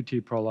vulnerable to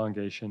QT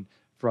prolongation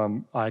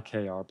from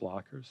IKR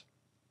blockers.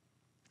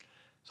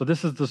 So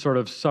this is the sort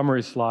of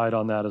summary slide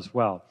on that as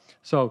well.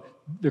 So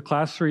the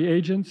class 3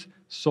 agents,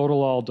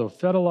 sotalol,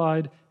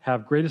 dofetilide,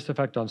 have greatest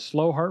effect on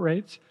slow heart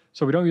rates.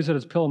 So we don't use it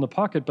as pill in the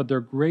pocket, but they're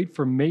great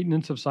for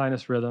maintenance of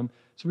sinus rhythm.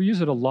 So we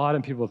use it a lot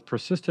in people with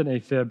persistent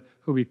AFib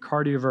who we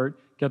cardiovert,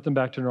 get them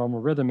back to normal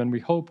rhythm, and we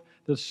hope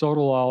that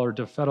sotalol or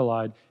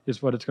dofetilide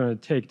is what it's going to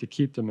take to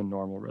keep them in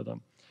normal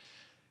rhythm.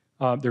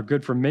 They're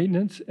good for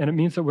maintenance, and it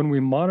means that when we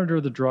monitor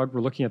the drug,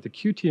 we're looking at the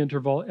QT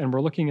interval and we're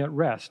looking at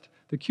rest.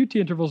 The QT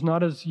interval is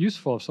not as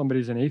useful if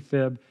somebody's in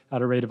AFib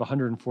at a rate of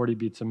 140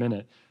 beats a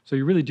minute. So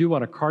you really do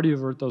want to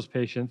cardiovert those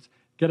patients,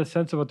 get a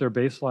sense of what their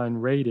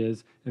baseline rate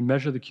is, and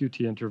measure the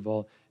QT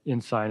interval in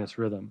sinus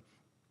rhythm.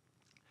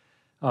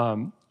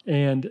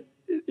 And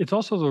it's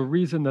also the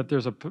reason that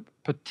there's a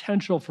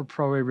potential for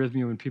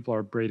proarrhythmia when people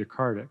are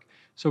bradycardic.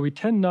 So we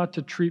tend not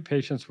to treat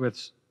patients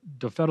with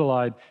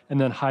dofetilide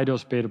and then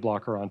high-dose beta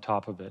blocker on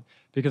top of it.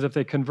 Because if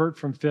they convert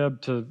from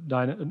fib to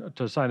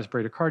sinus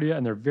bradycardia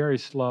and they're very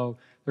slow,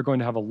 they're going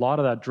to have a lot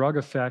of that drug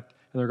effect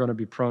and they're going to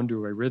be prone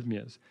to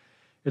arrhythmias.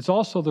 It's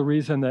also the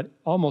reason that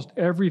almost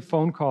every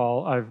phone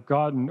call I've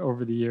gotten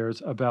over the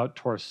years about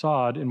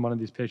Torsades in one of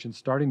these patients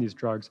starting these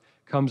drugs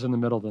comes in the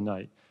middle of the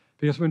night.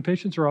 Because when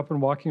patients are up and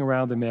walking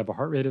around, they may have a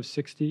heart rate of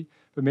 60,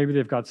 but maybe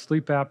they've got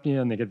sleep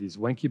apnea and they get these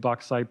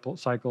Wenckebach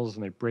cycles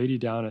and they brady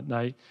down at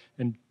night.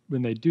 And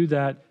when they do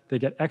that, they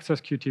get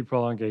excess QT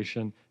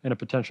prolongation and a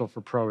potential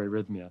for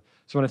proarrhythmia.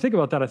 So when I think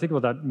about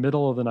that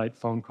middle of the night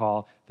phone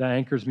call that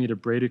anchors me to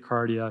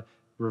bradycardia,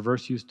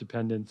 reverse use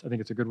dependence. I think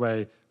it's a good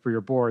way for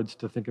your boards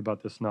to think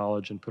about this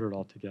knowledge and put it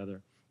all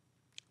together.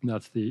 And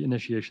that's the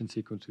initiation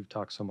sequence we've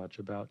talked so much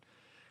about.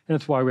 And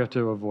it's why we have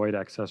to avoid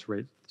excess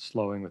rate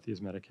slowing with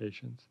these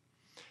medications.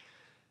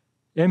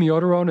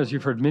 Amiodarone, as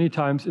you've heard many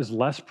times, is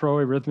less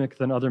proarrhythmic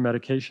than other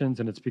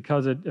medications, and it's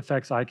because it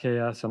affects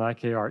IKS and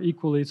IKR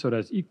equally, so it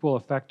has equal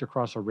effect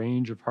across a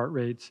range of heart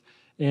rates,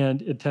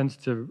 and it tends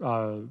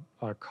to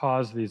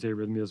cause these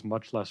arrhythmias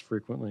much less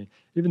frequently,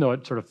 even though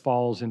it sort of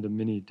falls into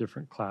many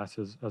different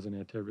classes as an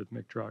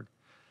antiarrhythmic drug.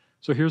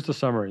 So here's the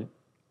summary.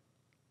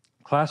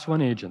 Class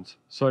 1 agents,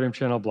 sodium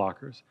channel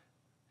blockers.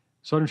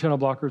 Sodium channel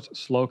blockers,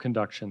 slow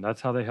conduction.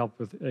 That's how they help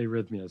with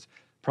arrhythmias.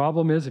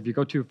 Problem is, if you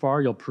go too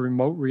far, you'll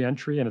promote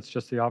reentry, and it's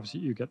just the opposite.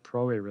 You get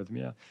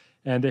proarrhythmia.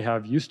 And they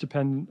have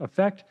use-dependent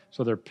effect,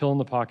 so they're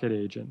pill-in-the-pocket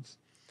agents.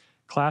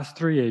 Class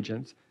 3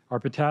 agents are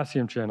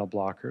potassium channel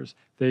blockers.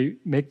 They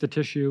make the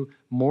tissue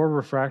more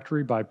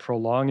refractory by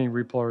prolonging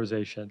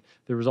repolarization.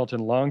 They result in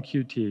long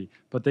QT,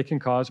 but they can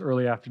cause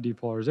early after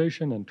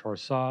depolarization and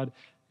torsade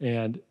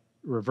and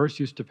reverse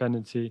use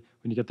dependency.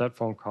 When you get that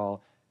phone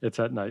call, it's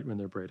at night when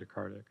they're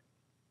bradycardic.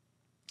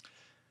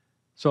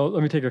 So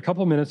let me take a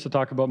couple minutes to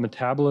talk about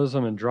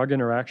metabolism and drug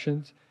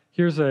interactions.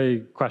 Here's a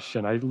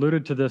question. I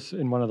alluded to this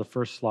in one of the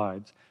first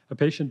slides. A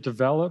patient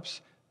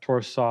develops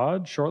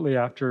torsade shortly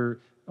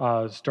after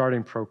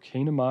starting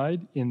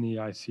procainamide in the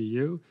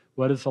ICU.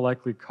 What is the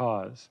likely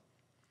cause?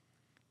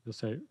 You'll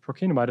say,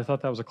 procainamide, I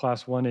thought that was a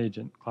class 1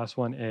 agent, class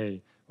 1A.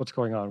 What's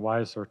going on?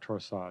 Why is there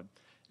torsade?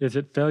 Is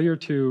it failure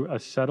to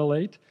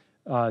acetylate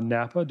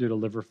NAPA due to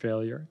liver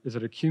failure? Is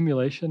it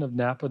accumulation of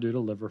NAPA due to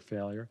liver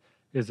failure?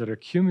 Is it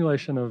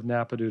accumulation of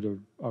NAPA due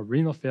to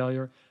renal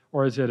failure?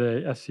 Or is it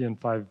a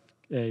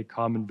SCN5A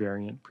common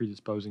variant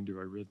predisposing to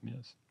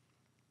arrhythmias?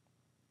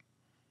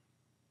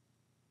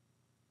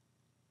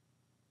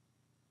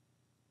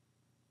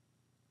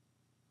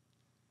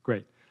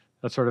 Great.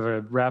 That's sort of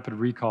a rapid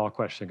recall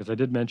question, because I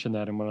did mention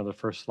that in one of the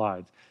first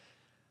slides.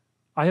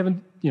 I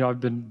haven't, I've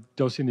been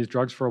dosing these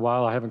drugs for a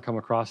while. I haven't come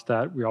across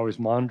that. We always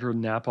monitor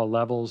NAPA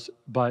levels,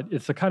 but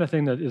it's the kind of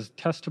thing that is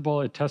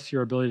testable. It tests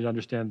your ability to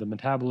understand the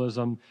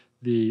metabolism,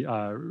 the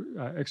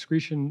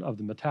excretion of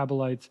the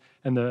metabolites,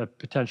 and the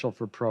potential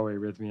for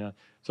proarrhythmia.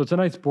 So it's a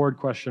nice board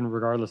question,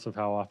 regardless of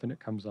how often it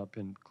comes up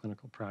in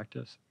clinical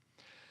practice.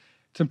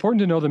 It's important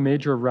to know the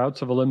major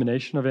routes of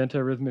elimination of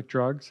antiarrhythmic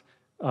drugs.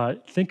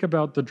 Think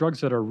about the drugs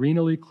that are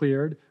renally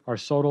cleared, are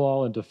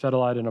sotalol and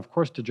dofetilide, and of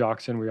course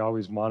digoxin. We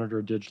always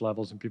monitor DIG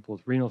levels in people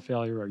with renal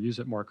failure or use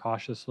it more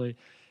cautiously.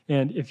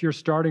 And if you're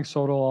starting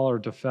sotalol or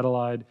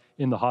dofetilide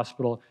in the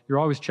hospital, you're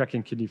always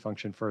checking kidney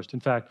function first.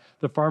 In fact,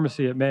 the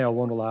pharmacy at Mayo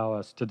won't allow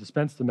us to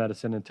dispense the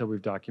medicine until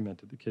we've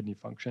documented the kidney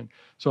function.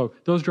 So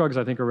those drugs,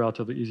 I think, are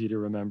relatively easy to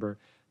remember.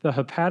 The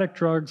hepatic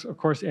drugs, of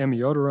course,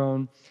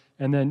 amiodarone,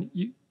 and then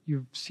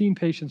you've seen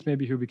patients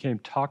maybe who became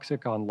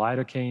toxic on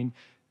lidocaine,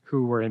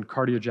 who were in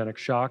cardiogenic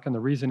shock, and the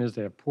reason is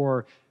they have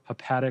poor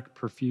hepatic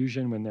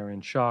perfusion when they're in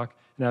shock,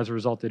 and as a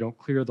result, they don't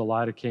clear the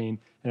lidocaine,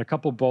 and a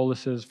couple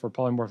boluses for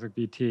polymorphic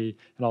VT,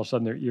 and all of a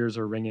sudden their ears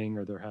are ringing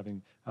or they're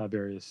having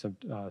various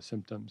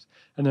symptoms.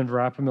 And then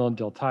verapamil and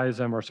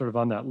diltiazem are sort of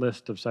on that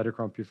list of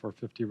cytochrome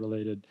P450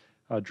 related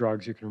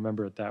drugs. You can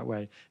remember it that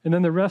way. And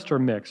then the rest are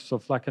mixed, so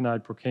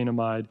flecainide,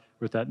 procainamide,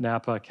 with that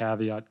NAPA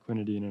caveat,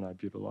 quinidine, and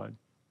ibutilide.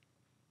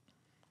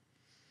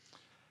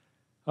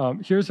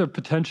 Here's a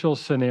potential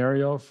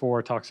scenario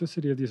for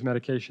toxicity of these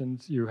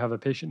medications. You have a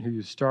patient who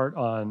you start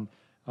on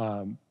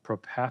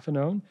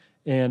propafenone,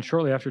 and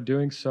shortly after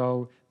doing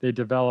so, they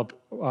develop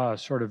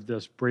sort of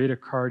this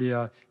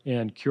bradycardia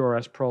and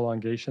QRS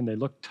prolongation. They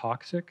look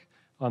toxic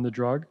on the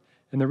drug.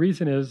 And the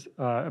reason is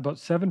about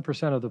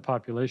 7% of the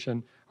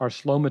population are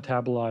slow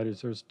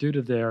metabolizers due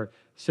to their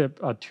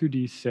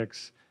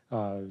CYP2D6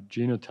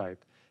 genotype.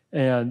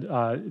 And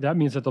that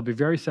means that they'll be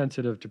very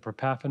sensitive to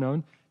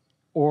propafenone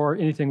or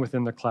anything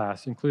within the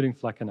class, including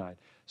flecainide.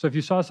 So if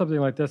you saw something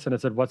like this and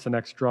it said, what's the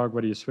next drug?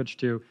 What do you switch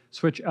to?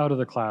 Switch out of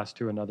the class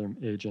to another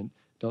agent.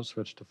 Don't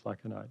switch to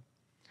flecainide.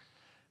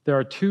 There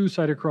are 2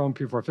 cytochrome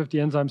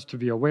P450 enzymes to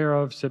be aware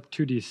of,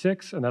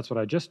 CYP2D6, and that's what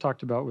I just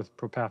talked about with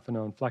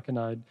propafenone,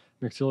 flecainide.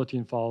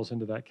 Mixilotine falls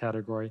into that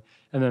category.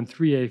 And then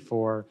 3A4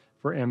 for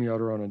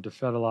amiodarone and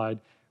dofetilide.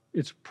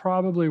 It's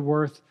probably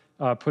worth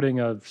putting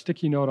a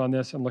sticky note on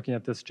this and looking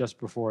at this just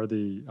before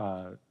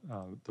the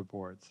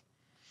boards.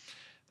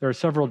 There are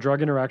several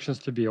drug interactions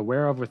to be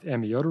aware of with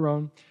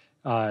amiodarone,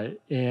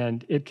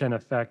 and it can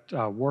affect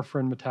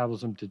warfarin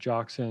metabolism,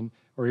 digoxin,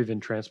 or even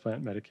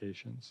transplant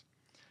medications.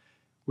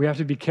 We have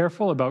to be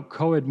careful about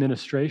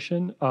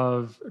co-administration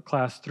of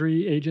class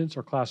 3 agents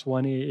or class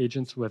 1A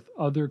agents with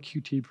other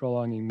QT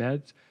prolonging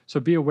meds. So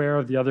be aware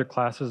of the other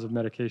classes of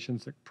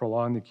medications that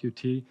prolong the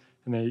QT,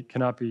 and they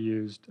cannot be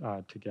used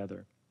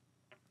together.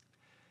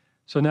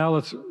 So now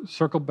let's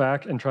circle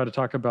back and try to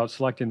talk about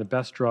selecting the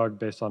best drug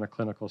based on a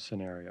clinical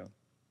scenario.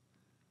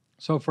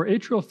 So for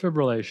atrial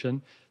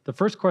fibrillation, the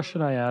first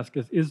question I ask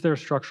is there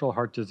structural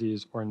heart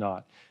disease or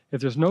not?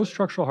 If there's no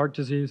structural heart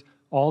disease,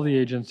 all the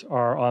agents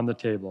are on the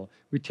table.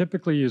 We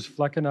typically use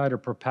flecainide or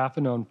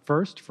propafenone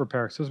first for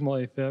paroxysmal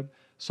AFib,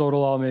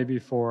 sotalol maybe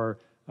for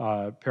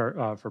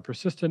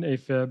persistent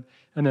AFib,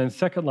 and then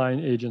second-line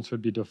agents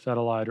would be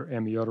dofetilide or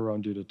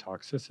amiodarone due to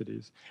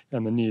toxicities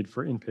and the need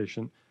for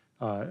inpatient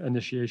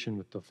initiation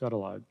with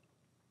dofetilide.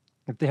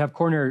 If they have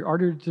coronary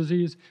artery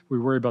disease, we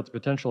worry about the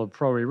potential of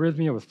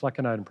proarrhythmia with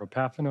flecainide and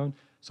propafenone,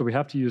 so we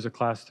have to use a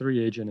class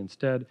 3 agent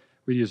instead.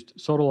 We used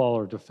sotalol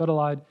or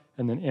dofetilide,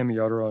 and then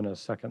amiodarone as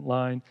second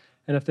line.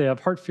 And if they have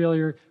heart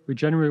failure, we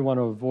generally want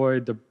to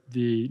avoid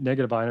the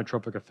negative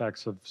inotropic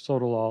effects of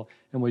sotalol,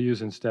 and we'll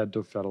use instead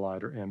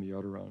dofetilide or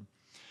amiodarone.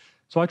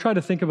 So I try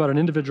to think about an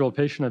individual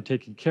patient I'm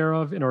taking care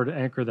of in order to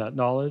anchor that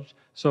knowledge.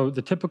 So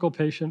the typical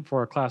patient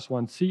for a class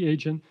 1C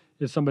agent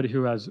is somebody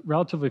who has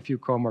relatively few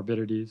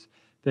comorbidities.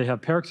 They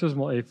have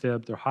paroxysmal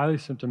AFib, they're highly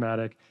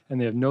symptomatic,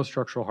 and they have no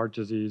structural heart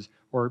disease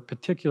or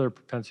particular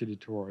propensity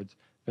towards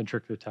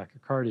ventricular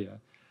tachycardia.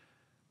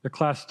 The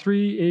class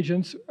 3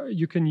 agents,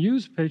 you can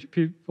use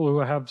people who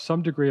have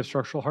some degree of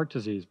structural heart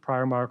disease,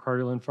 prior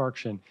myocardial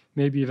infarction,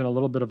 maybe even a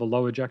little bit of a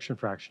low ejection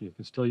fraction. You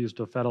can still use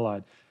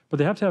dofetilide. But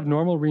they have to have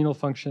normal renal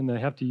function.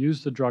 They have to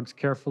use the drugs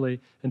carefully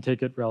and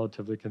take it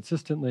relatively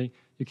consistently.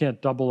 You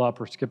can't double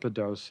up or skip a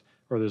dose,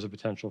 or there's a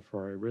potential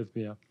for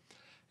arrhythmia.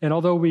 And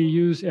although we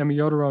use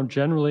amiodarone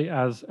generally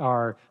as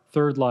our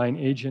third-line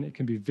agent, it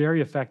can be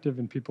very effective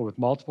in people with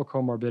multiple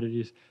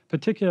comorbidities,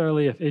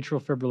 particularly if atrial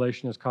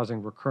fibrillation is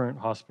causing recurrent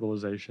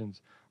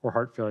hospitalizations or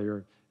heart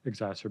failure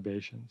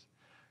exacerbations.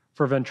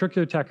 For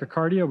ventricular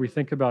tachycardia, we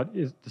think about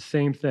the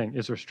same thing.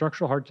 Is there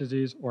structural heart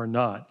disease or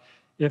not?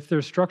 If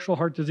there's structural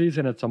heart disease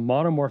and it's a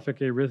monomorphic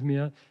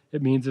arrhythmia,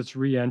 it means it's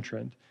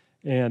reentrant.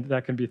 And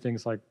that can be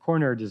things like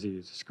coronary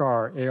disease,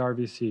 SCAR,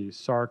 ARVC,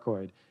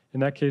 sarcoid. In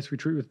that case, we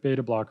treat with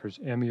beta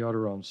blockers,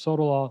 amiodarone,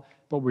 sotalol,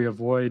 but we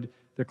avoid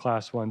the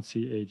class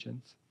 1C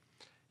agents.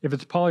 If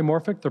it's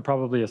polymorphic, they're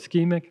probably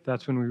ischemic.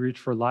 That's when we reach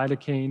for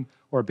lidocaine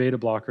or beta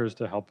blockers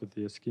to help with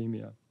the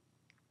ischemia.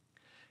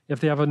 If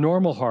they have a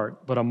normal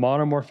heart, but a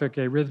monomorphic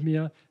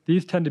arrhythmia,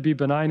 these tend to be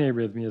benign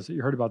arrhythmias that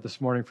you heard about this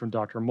morning from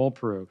Dr.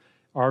 Mulperu,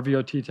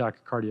 RVOT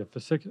tachycardia,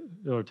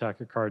 fascicular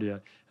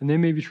tachycardia, and they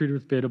may be treated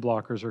with beta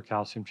blockers or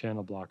calcium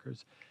channel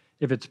blockers.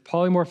 If it's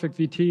polymorphic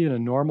VT in a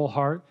normal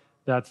heart,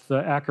 that's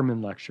the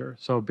Ackerman lecture.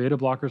 So beta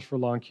blockers for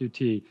long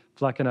QT,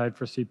 flecainide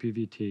for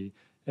CPVT,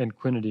 and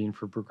quinidine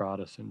for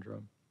Brugada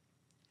syndrome.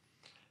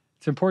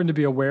 It's important to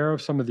be aware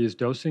of some of these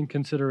dosing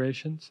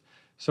considerations.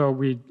 So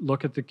we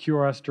look at the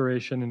QRS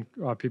duration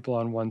in people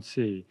on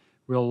 1C.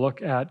 We'll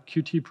look at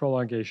QT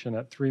prolongation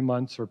at 3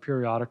 months or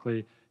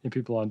periodically in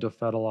people on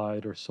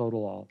dofetilide or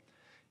sotalol.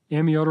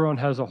 Amiodarone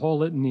has a whole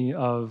litany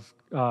of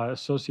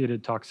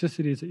associated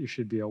toxicities that you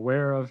should be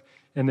aware of,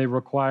 and they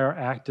require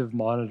active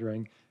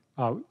monitoring.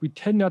 We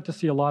tend not to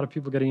see a lot of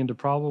people getting into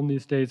problem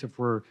these days if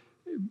we're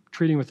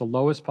treating with the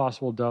lowest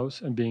possible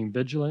dose and being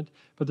vigilant.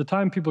 But the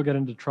time people get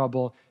into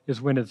trouble is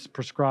when it's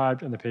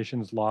prescribed and the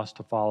patient is lost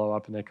to follow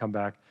up and they come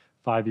back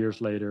 5 years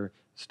later,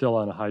 still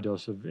on a high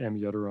dose of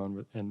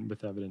amiodarone and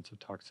with evidence of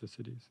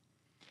toxicities.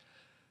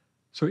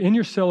 So in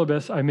your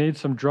syllabus, I made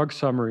some drug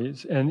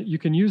summaries, and you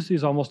can use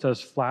these almost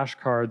as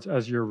flashcards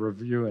as you're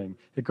reviewing.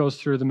 It goes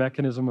through the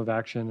mechanism of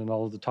action and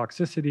all of the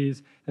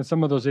toxicities and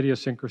some of those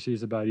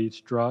idiosyncrasies about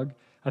each drug.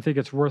 I think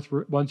it's worth,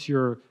 once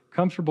you're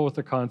comfortable with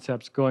the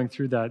concepts, going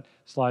through that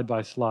slide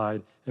by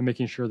slide and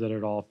making sure that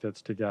it all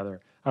fits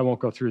together. I won't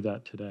go through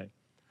that today.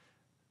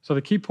 So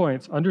the key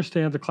points: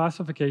 understand the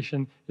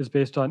classification is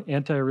based on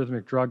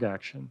antiarrhythmic drug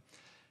action.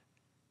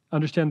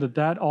 Understand that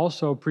that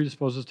also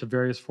predisposes to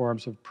various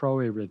forms of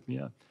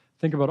proarrhythmia.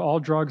 Think about all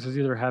drugs as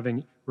either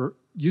having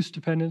use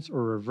dependence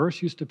or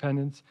reverse use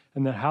dependence,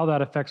 and then how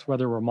that affects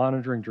whether we're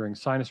monitoring during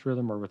sinus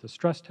rhythm or with a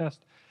stress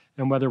test,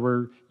 and whether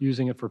we're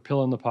using it for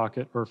pill in the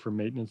pocket or for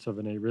maintenance of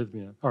an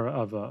arrhythmia or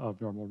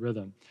of normal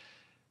rhythm.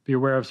 Be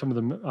aware of some of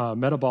the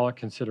metabolic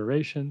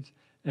considerations,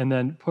 and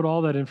then put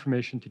all that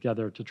information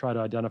together to try to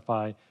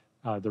identify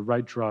the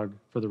right drug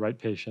for the right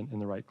patient in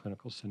the right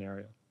clinical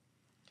scenario.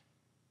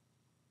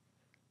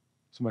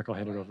 So Mike, I'll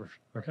hand it over.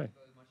 Okay.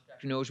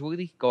 Dr.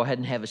 Noseworthy, go ahead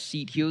and have a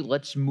seat here.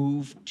 Let's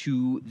move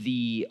to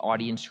the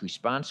audience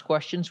response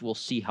questions. We'll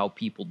see how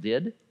people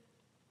did.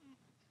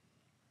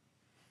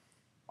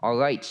 All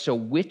right, so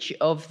which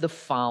of the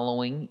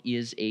following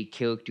is a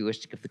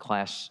characteristic of the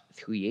class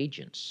 3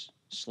 agents?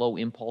 Slow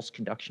impulse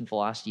conduction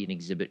velocity and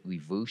exhibit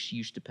reverse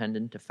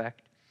use-dependent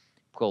effect.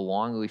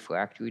 Prolonged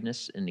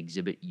refractoriness and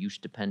exhibit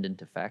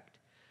use-dependent effect.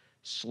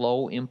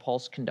 Slow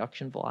impulse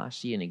conduction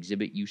velocity and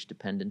exhibit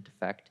use-dependent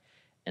effect.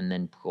 And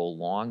then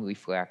prolonged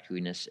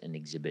refractoriness and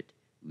exhibit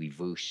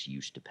reverse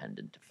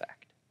use-dependent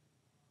effect.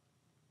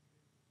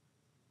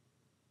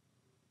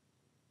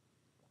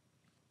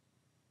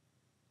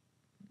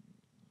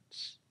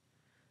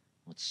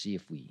 Let's see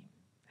if we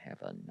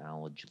have a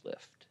knowledge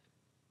lift.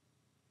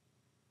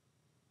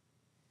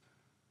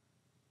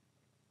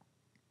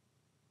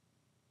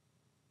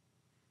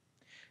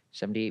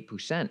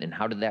 78%. And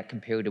how did that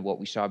compare to what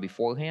we saw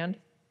beforehand?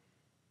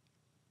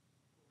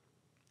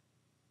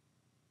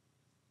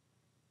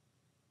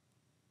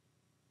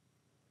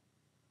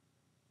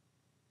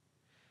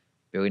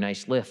 Very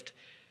nice lift.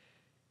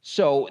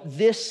 So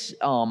this,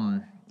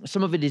 some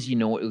of it is you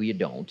know it or you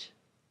don't.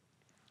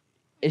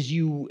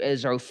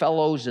 As our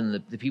fellows and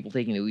the people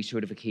taking the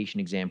recertification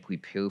exam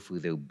prepare for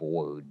their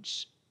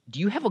boards, do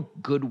you have a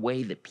good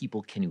way that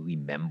people can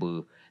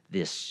remember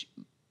this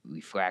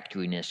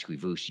refractoriness,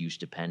 reverse use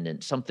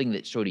dependent, something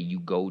that sort of you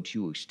go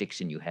to or sticks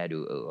in your head,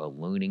 or a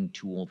learning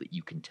tool that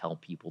you can tell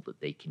people that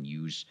they can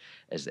use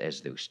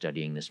as they're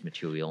studying this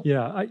material?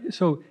 Yeah,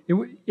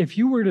 if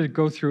you were to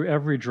go through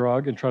every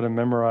drug and try to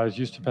memorize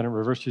use dependent,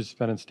 reverse use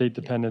dependent, state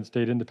dependent,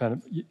 state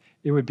independent,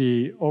 it would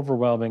be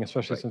overwhelming,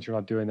 especially since you're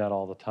not doing that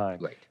all the time.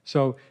 Right.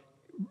 So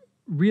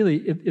really,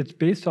 it's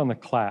based on the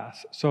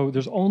class. So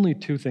there's only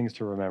two things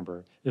to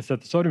remember. It's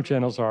that the sodium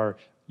channels are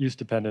use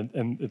dependent,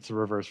 and it's the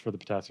reverse for the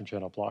potassium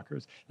channel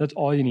blockers. That's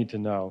all you need to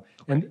know.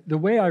 Okay. And the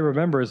way I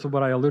remember is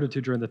what I alluded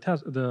to during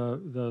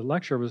the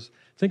lecture was,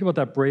 think about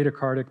that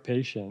bradycardic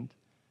patient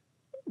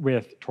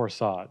with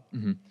torsade.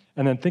 Mm-hmm.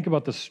 And then think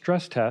about the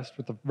stress test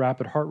with the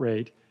rapid heart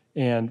rate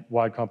and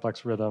wide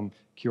complex rhythm,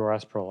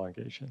 QRS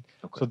prolongation.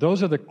 Okay. So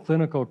those are the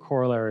clinical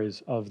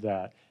corollaries of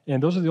that.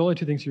 And those are the only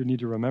two things you need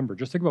to remember.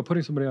 Just think about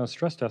putting somebody on a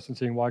stress test and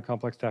seeing wide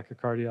complex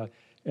tachycardia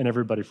and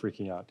everybody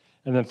freaking out.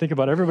 And then think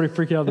about everybody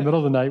freaking out in the middle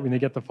of the night when they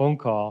get the phone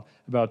call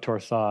about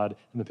torsade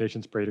and the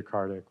patient's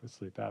bradycardic with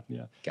sleep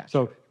apnea. Gotcha.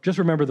 So just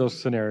remember those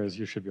scenarios.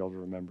 You should be able to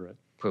remember it.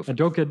 Perfect. And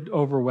don't get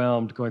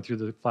overwhelmed going through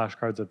the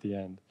flashcards at the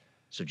end.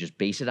 So just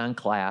base it on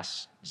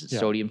class. Is it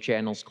sodium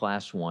channels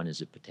class 1?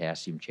 Is it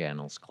potassium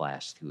channels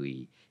class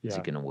 3? Is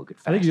it going to work at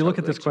fast? I think you look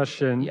at this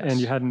question and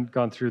you hadn't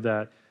gone through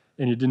that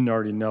and you didn't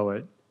already know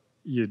it,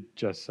 you'd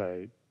just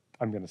say,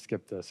 I'm going to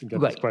skip this and get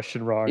this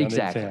question wrong on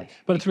the exam.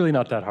 But it's really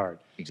not that hard.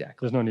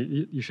 Exactly. There's no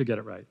need. You should get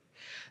it right.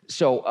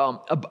 So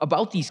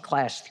about these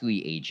class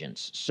 3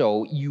 agents,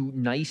 so you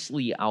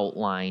nicely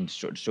outlined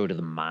sort of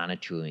the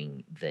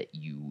monitoring that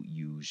you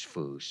use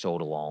for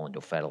sotalol and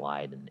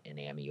dofetilide and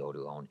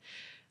amiodarone.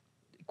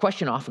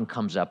 Question often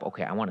comes up,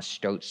 okay, I want to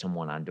start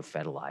someone on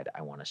dofetilide,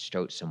 I want to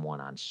start someone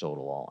on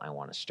sotalol, I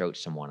want to start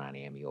someone on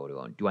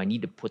amiodarone. Do I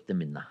need to put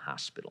them in the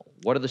hospital?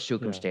 What are the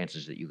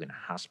circumstances that you're going to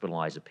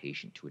hospitalize a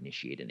patient to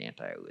initiate an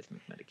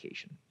antiarrhythmic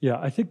medication? Yeah,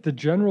 I think the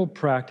general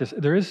practice,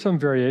 there is some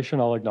variation,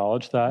 I'll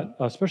acknowledge that,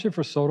 especially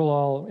for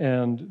sotalol,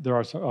 and there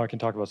are some, I can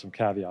talk about some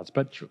caveats,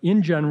 but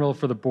in general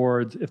for the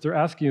boards, if they're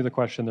asking you the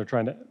question, they're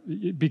trying to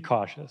be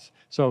cautious.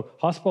 So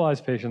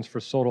hospitalize patients for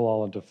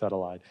sotalol and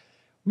dofetilide.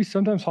 We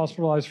sometimes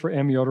hospitalize for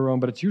amiodarone,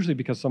 but it's usually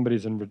because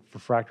somebody's in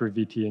refractory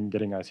VT and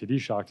getting ICD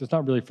shocked. It's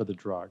not really for the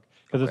drug,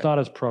 because it's not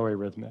as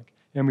proarrhythmic.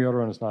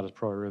 Amiodarone is not as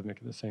proarrhythmic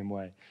in the same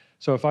way.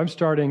 So if I'm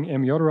starting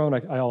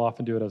amiodarone, I'll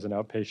often do it as an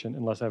outpatient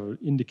unless I have an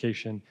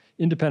indication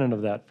independent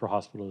of that for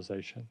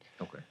hospitalization.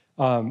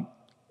 Okay.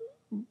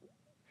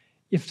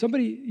 If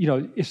somebody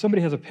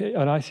has an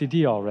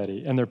ICD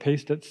already and they're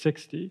paced at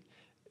 60,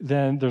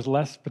 then there's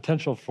less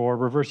potential for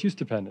reverse use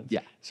dependence.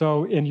 Yeah.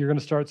 So, and you're going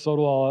to start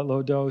sotalol at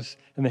low dose,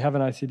 and they have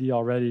an ICD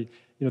already.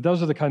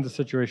 Those are the kinds of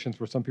situations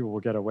where some people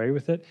will get away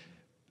with it.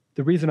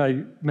 The reason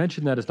I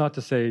mention that is not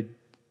to say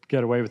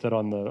get away with it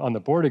on the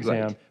board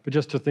exam, but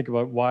just to think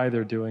about why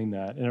they're doing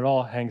that, and it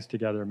all hangs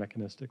together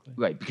mechanistically.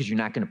 Right, because you're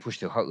not going to push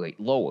their heart rate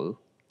lower.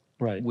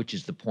 Right. Which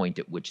is the point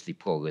at which the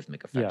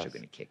proarrhythmic effects are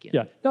going to kick in.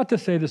 Yeah, not to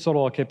say the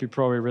sotalol can't be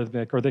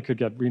proarrhythmic, or they could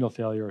get renal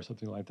failure or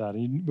something like that.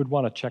 And you would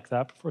want to check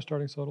that before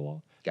starting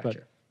sotalol.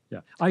 Gotcha.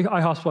 But, I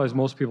hospitalize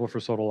most people for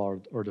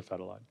sotalol or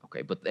dofetilide.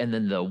 Okay, and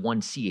then the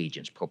 1C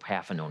agents,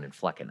 propafenone and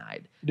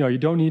flecainide. No, you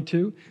don't need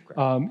to.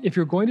 If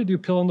you're going to do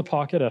pill in the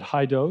pocket at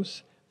high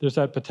dose, there's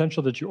that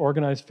potential that you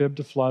organize fib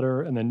to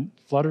flutter and then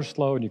flutter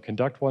slow and you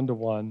conduct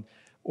 1-to-1.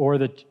 Or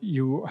that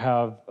you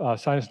have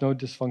sinus node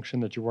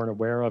dysfunction that you weren't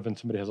aware of and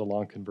somebody has a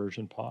long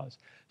conversion pause.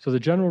 So the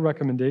general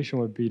recommendation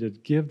would be to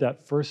give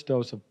that first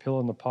dose of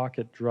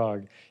pill-in-the-pocket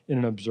drug in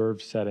an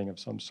observed setting of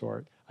some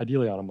sort,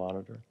 ideally on a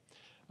monitor.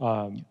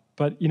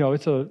 But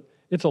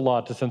it's a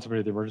lot to send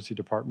somebody to the emergency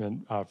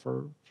department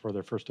for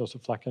their first dose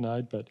of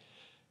flecainide, but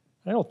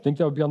I don't think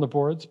that would be on the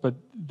boards, but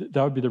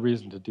that would be the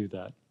reason to do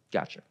that.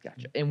 Gotcha.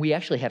 And we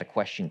actually had a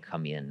question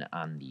come in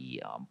on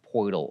the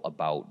portal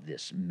about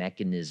this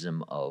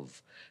mechanism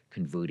of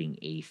converting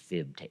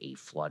AFib to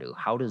AFlutter.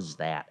 How does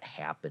that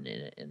happen,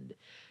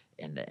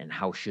 and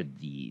how should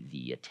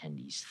the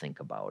attendees think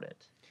about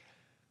it?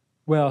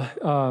 Well,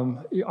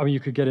 you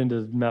could get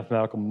into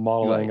mathematical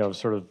modeling of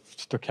sort of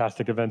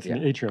stochastic events in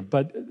the atrium,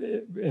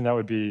 and that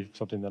would be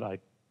something that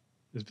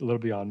is a little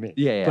beyond me.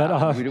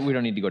 But, we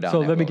don't need to go down. So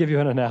let me give you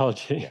an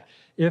analogy.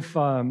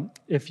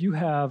 If you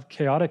have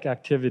chaotic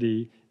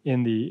activity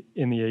in the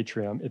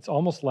atrium, it's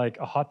almost like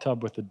a hot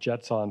tub with the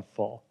jets on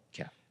full.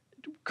 Yeah.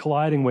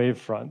 Colliding wave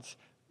fronts,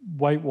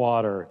 white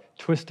water,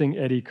 twisting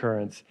eddy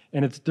currents,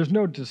 and there's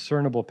no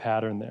discernible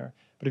pattern there.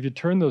 But if you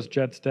turn those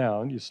jets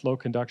down, you slow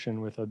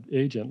conduction with an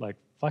agent like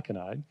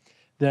flecainide,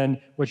 then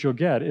what you'll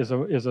get is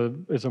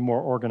a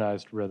more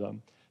organized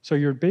rhythm. So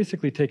you're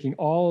basically taking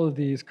all of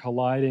these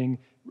colliding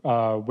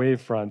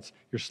wave fronts,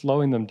 you're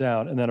slowing them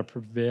down, and then a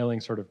prevailing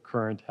sort of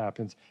current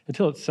happens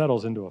until it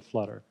settles into a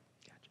flutter.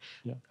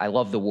 Yeah. I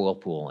love the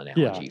whirlpool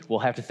analogy. Yeah. I'll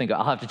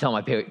have to tell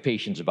my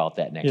patients about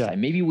that next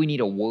time. Maybe we need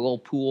a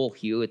whirlpool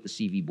here at the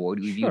CV board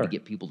review to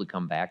get people to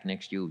come back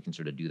next year. We can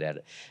sort of do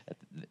that.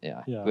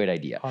 Great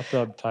idea. Hot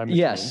tub time machine.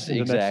 Yes,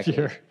 exactly. Next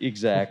year.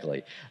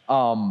 Exactly.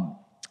 And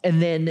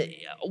then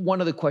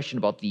one other question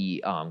about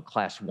the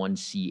class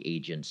 1C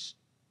agents.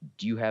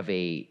 Do you have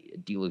a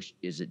dealer's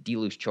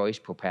choice,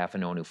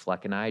 propafenone or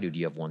flecainide, or do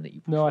you have one that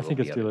you prefer? No, I think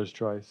it's dealer's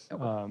choice.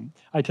 Okay.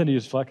 I tend to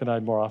use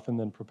flecainide more often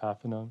than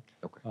propafenone.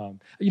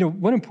 Okay.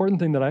 One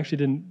important thing that I actually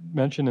didn't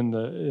mention in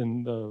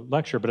the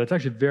lecture, but it's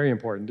actually very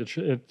important.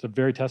 It's a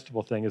very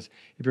testable thing. Is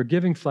if you're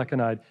giving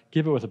flecainide,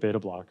 give it with a beta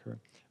blocker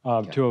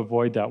to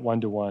avoid that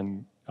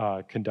one-to-one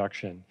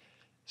conduction.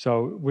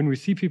 So when we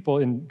see people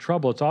in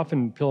trouble, it's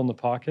often pill in the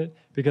pocket,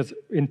 because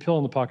in pill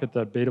in the pocket,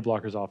 the beta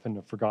blocker is often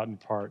a forgotten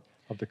part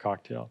of the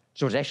cocktail.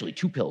 So it's actually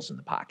 2 pills in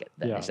the pocket.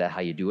 Then. Is that how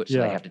you do it? So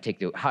they have to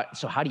take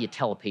so how do you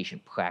tell a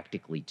patient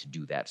practically to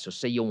do that? So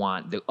say you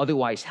want the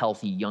otherwise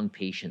healthy young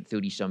patient,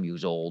 30-some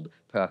years old,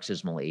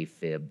 paroxysmal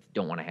AFib,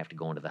 don't want to have to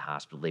go into the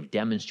hospital. They've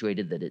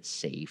demonstrated that it's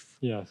safe.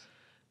 Yes.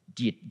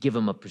 Do you give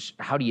them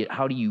how do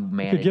you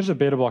manage? You could give the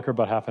beta blocker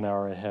about half an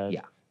hour ahead.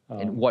 Yeah.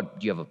 And do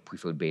you have a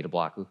preferred beta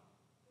blocker?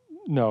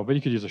 No, but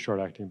you could use a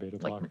short-acting beta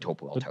blocker. Like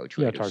metoprolol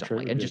tartrate or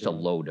something, and just a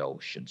low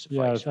dose should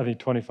suffice. Yeah, I think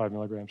 25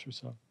 milligrams or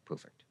so.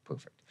 Perfect.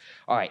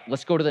 All right,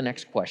 let's go to the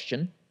next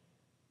question.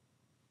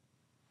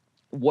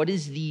 What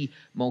is the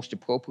most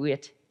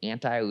appropriate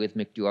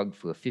antiarrhythmic drug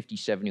for a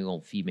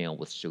 57-year-old female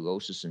with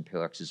cirrhosis and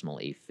paroxysmal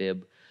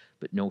AFib,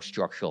 but no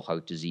structural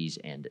heart disease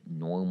and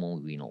normal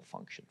renal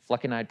function?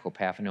 Flecainide,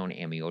 propafenone,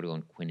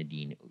 amiodarone,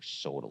 quinidine, or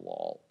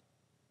sotalol?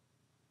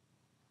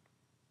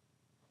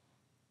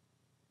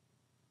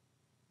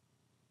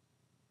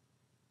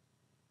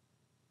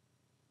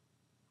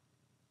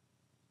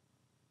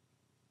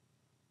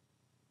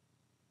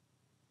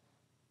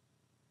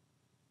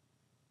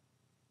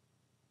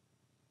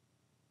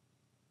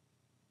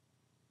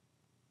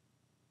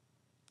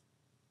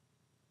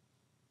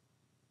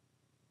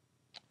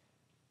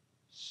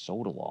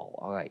 Sotalol.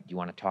 All right. Do you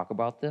want to talk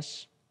about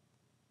this?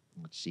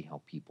 Let's see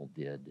how people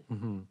did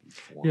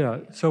before. Yeah.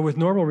 So with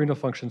normal renal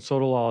function,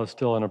 sotalol is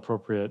still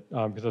inappropriate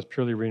because it's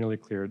purely renally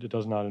cleared. It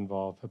does not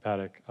involve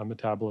hepatic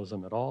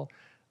metabolism at all.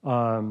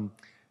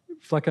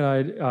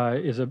 Flecainide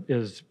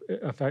is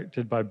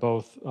affected by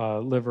both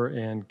liver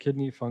and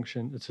kidney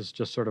function. It's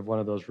just sort of one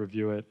of those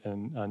review it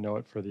and know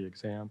it for the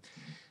exam.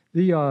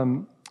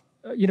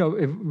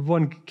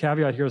 One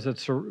caveat here is that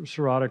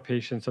cirrhotic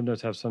patients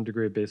sometimes have some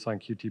degree of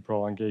baseline QT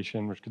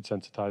prolongation, which could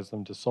sensitize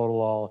them to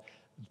sotalol.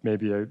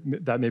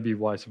 That may be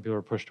why some people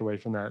are pushed away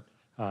from that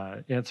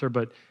answer,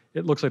 but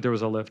it looks like there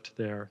was a lift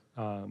there,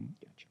 and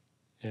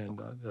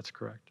that's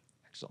correct.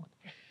 Excellent.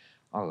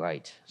 All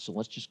right, so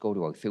let's just go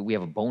to we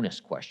have a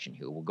bonus question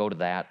here. We'll go to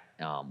that.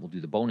 We'll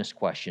do the bonus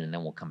question, and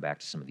then we'll come back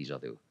to some of these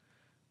other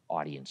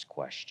audience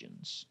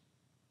questions.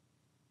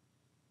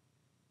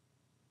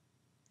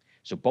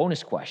 So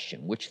bonus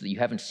question, which you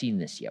haven't seen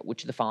this yet.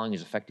 Which of the following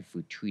is effective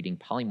for treating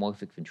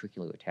polymorphic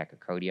ventricular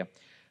tachycardia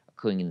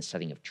occurring in the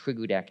setting of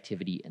triggered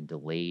activity and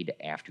delayed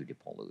after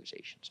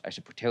depolarizations?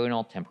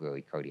 Isoproterenol,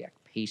 temporary cardiac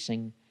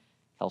pacing,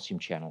 calcium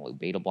channel or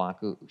beta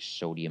blocker, or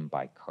sodium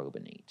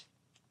bicarbonate?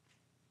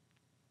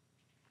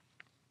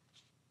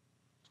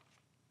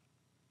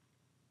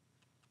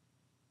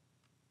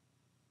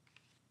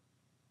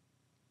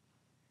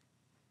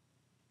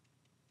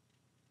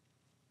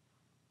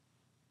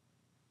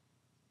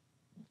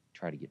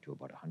 Try to get to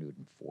about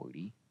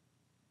 140.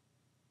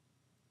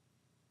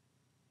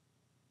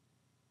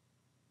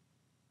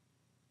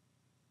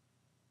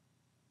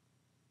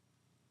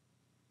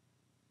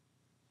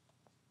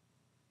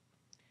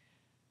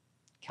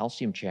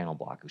 Calcium channel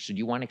blocker. So do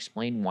you want to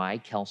explain why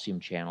calcium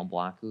channel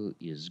blocker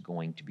is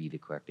going to be the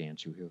correct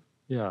answer here?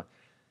 Yeah.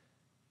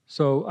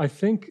 So I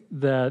think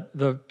that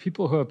the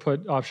people who have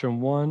put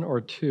option 1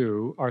 or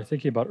 2 are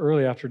thinking about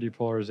early after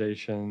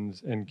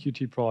depolarizations and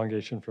QT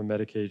prolongation from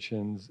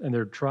medications, and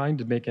they're trying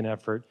to make an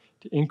effort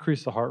to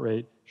increase the heart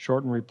rate,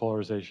 shorten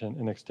repolarization,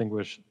 and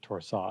extinguish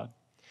torsade.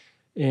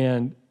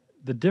 And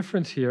the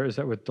difference here is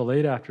that with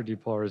delayed after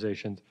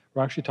depolarizations,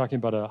 we're actually talking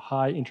about a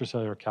high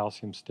intracellular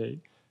calcium state.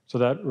 So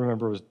that,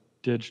 remember, was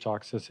DIG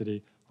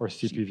toxicity or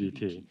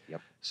CPVT.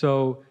 Yep.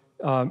 So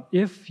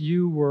if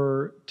you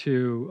were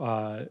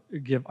to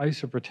give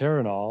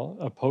isoproterenol,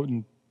 a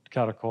potent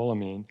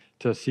catecholamine,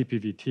 to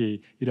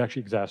CPVT, you'd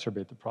actually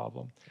exacerbate the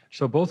problem.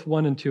 So both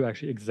 1 and 2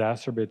 actually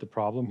exacerbate the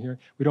problem here.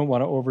 We don't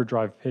want to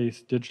overdrive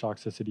pace DIG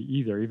toxicity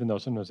either, even though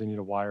sometimes they need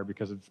a wire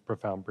because of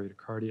profound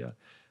bradycardia.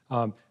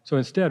 So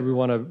instead, we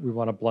want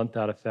to blunt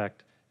that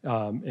effect,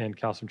 and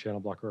calcium channel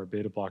blocker or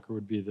beta blocker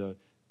would be the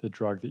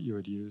drug that you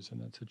would use in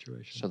that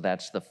situation. So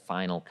that's the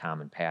final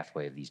common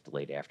pathway of these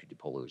delayed after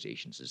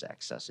depolarizations is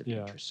excessive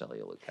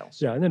intracellular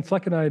calcium. Yeah, and then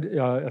flecainide,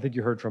 I think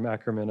you heard from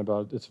Ackerman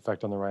about its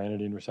effect on the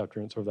ryanodine receptor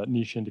and sort of that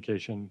niche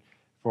indication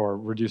for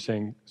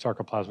reducing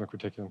sarcoplasmic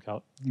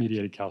reticulum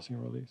mediated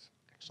calcium release.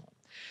 Excellent.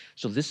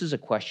 So this is a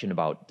question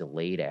about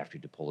delayed after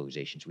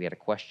depolarization. So we had a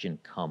question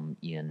come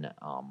in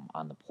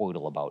on the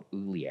portal about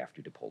early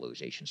after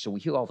depolarization. So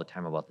we hear all the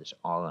time about this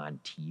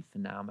R-on-T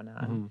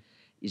phenomenon.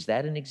 Is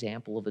that an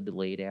example of a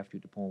delayed after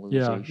depolarization?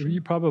 Yeah,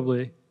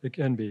 it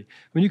can be. I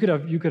mean,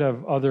 you could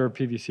have other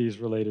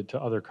PVCs related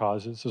to other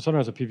causes. So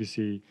sometimes a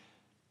PVC,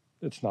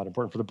 it's not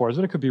important for the boards,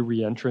 but it could be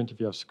reentrant if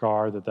you have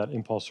scar, that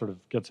impulse sort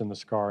of gets in the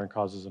scar and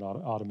causes an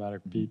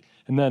automatic beat.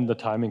 And then the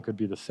timing could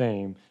be the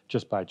same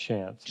just by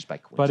chance. Just by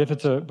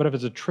coincidence. But if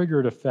it's a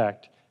triggered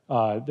effect,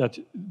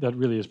 that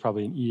really is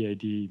probably an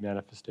EAD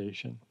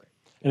manifestation. Okay.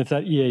 And it's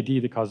that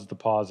EAD that causes the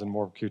pause and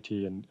more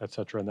QT and et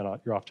cetera, and then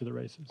you're off to the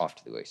races. Off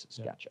to the races,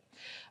 yeah. Gotcha.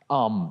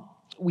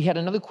 We had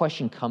another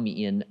question come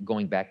in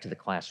going back to the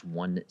class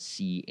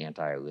 1C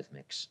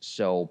antiarrhythmics.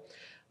 So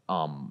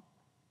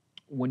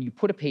when you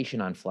put a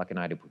patient on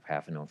flecainide or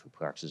propafenone for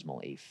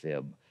paroxysmal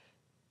AFib,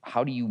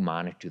 how do you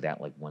monitor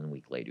that like 1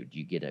 week later? Do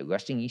you get a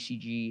resting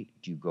ECG?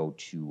 Do you go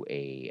to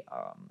a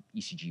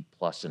ECG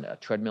plus a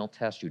treadmill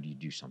test, or do you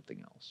do something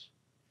else?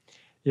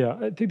 Yeah,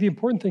 I think the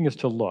important thing is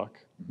to look,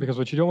 because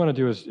what you don't want to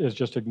do is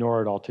just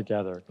ignore it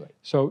altogether. Right.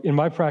 So in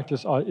my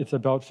practice, it's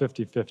about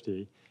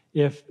 50-50.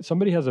 If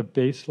somebody has a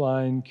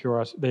baseline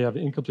QRS, they have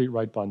incomplete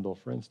right bundle,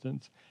 for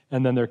instance,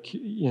 and then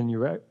you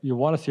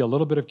want to see a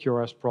little bit of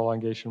QRS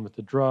prolongation with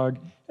the drug,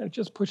 and it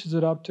just pushes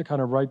it up to kind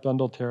of right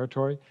bundle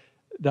territory,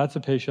 that's a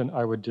patient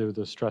I would do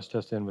the stress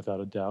test in without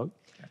a doubt.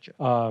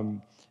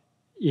 Gotcha.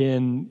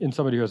 In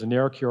somebody who has a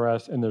narrow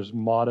QRS and there's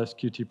modest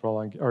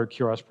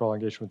QRS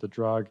prolongation with the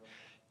drug,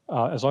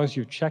 as long as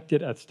you've checked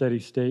it at steady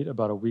state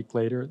about a week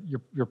later,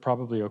 you're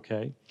probably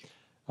okay.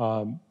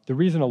 The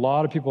reason a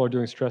lot of people are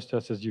doing stress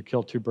tests is you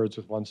kill two birds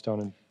with one stone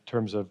in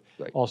terms of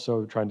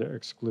also trying to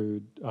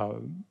exclude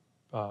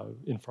prior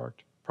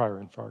infarct.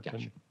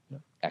 Gotcha. Yeah.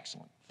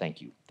 Excellent.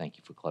 Thank you. Thank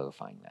you for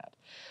clarifying that.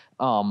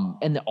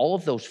 And all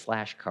of those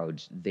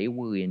flashcards, they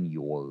were in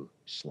your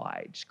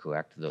slides,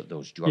 correct?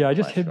 Those drug. Yeah, I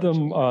just hid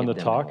them on the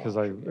talk because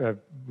yeah.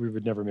 we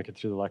would never make it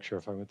through the lecture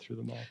if I went through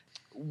them all.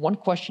 One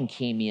question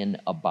came in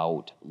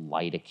about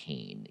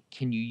lidocaine.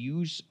 Can you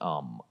use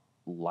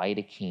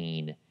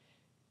lidocaine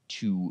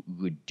to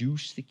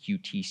reduce the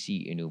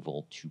QTC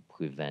interval to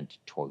prevent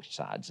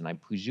torsades? And I'm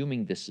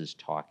presuming this is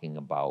talking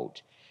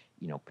about,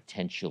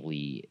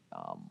 potentially,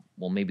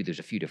 well, maybe there's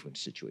a few different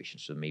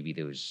situations. So maybe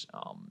there's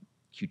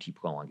QT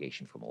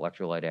prolongation from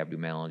electrolyte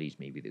abnormalities.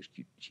 Maybe there's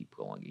QT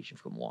prolongation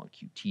from long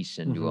QT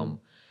syndrome.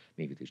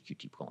 Maybe there's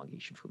QT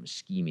prolongation from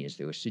ischemia. Is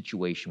there a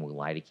situation where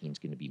lidocaine is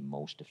going to be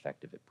most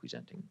effective at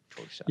presenting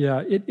torsades?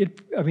 Yeah,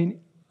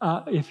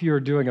 if you're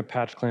doing a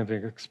patch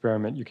clamping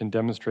experiment, you can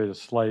demonstrate a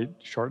slight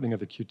shortening of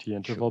the QT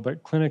interval,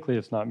 but clinically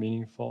it's not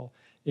meaningful.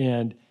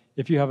 And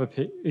if you have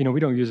we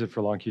don't use it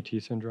for long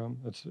QT syndrome.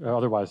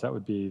 Otherwise, that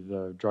would be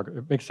the drug.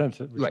 It makes sense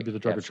that it should be the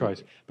drug of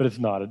choice, but it's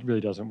not. It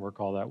really doesn't work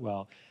all that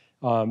well.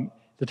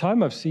 The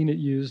time I've seen it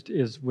used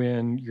is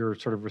when you're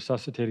sort of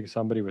resuscitating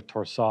somebody with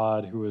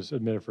torsade who was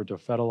admitted for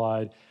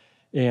dofetilide,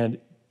 and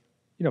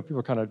people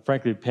are kind of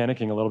frankly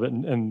panicking a little bit,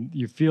 and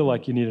you feel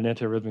like you need an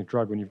antiarrhythmic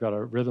drug when you've got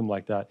a rhythm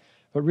like that.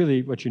 But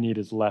really, what you need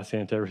is less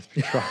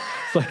antiarrhythmic drug.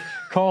 It's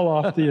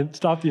like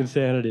stop the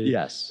insanity.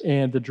 Yes.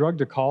 And the drug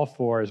to call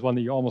for is one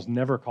that you almost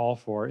never call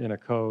for in a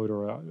code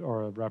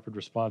or a rapid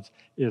response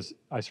is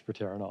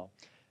isoproterenol.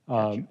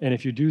 Gotcha. And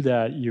if you do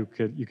that, you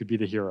could be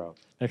the hero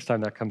next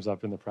time that comes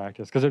up in the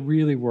practice, because it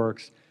really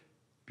works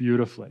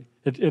beautifully.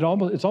 It's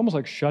almost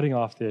like shutting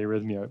off the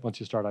arrhythmia once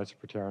you start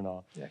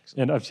isoproterenol.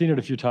 Excellent. And I've seen it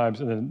a few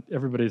times, and then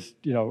everybody's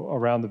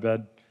around the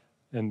bed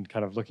and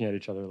kind of looking at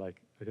each other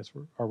like, I guess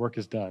our work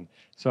is done.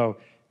 So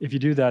if you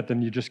do that,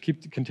 then you just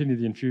continue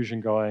the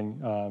infusion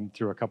going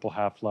through a couple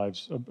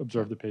half-lives,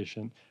 observe the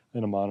patient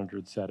in a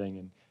monitored setting,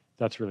 and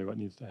that's really what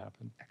needs to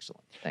happen.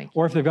 Excellent. Thank you.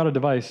 Or if they've got a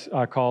device,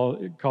 call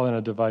in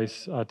a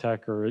device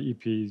tech or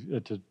EP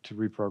to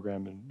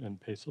reprogram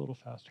and pace a little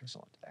faster.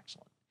 Excellent.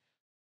 Excellent.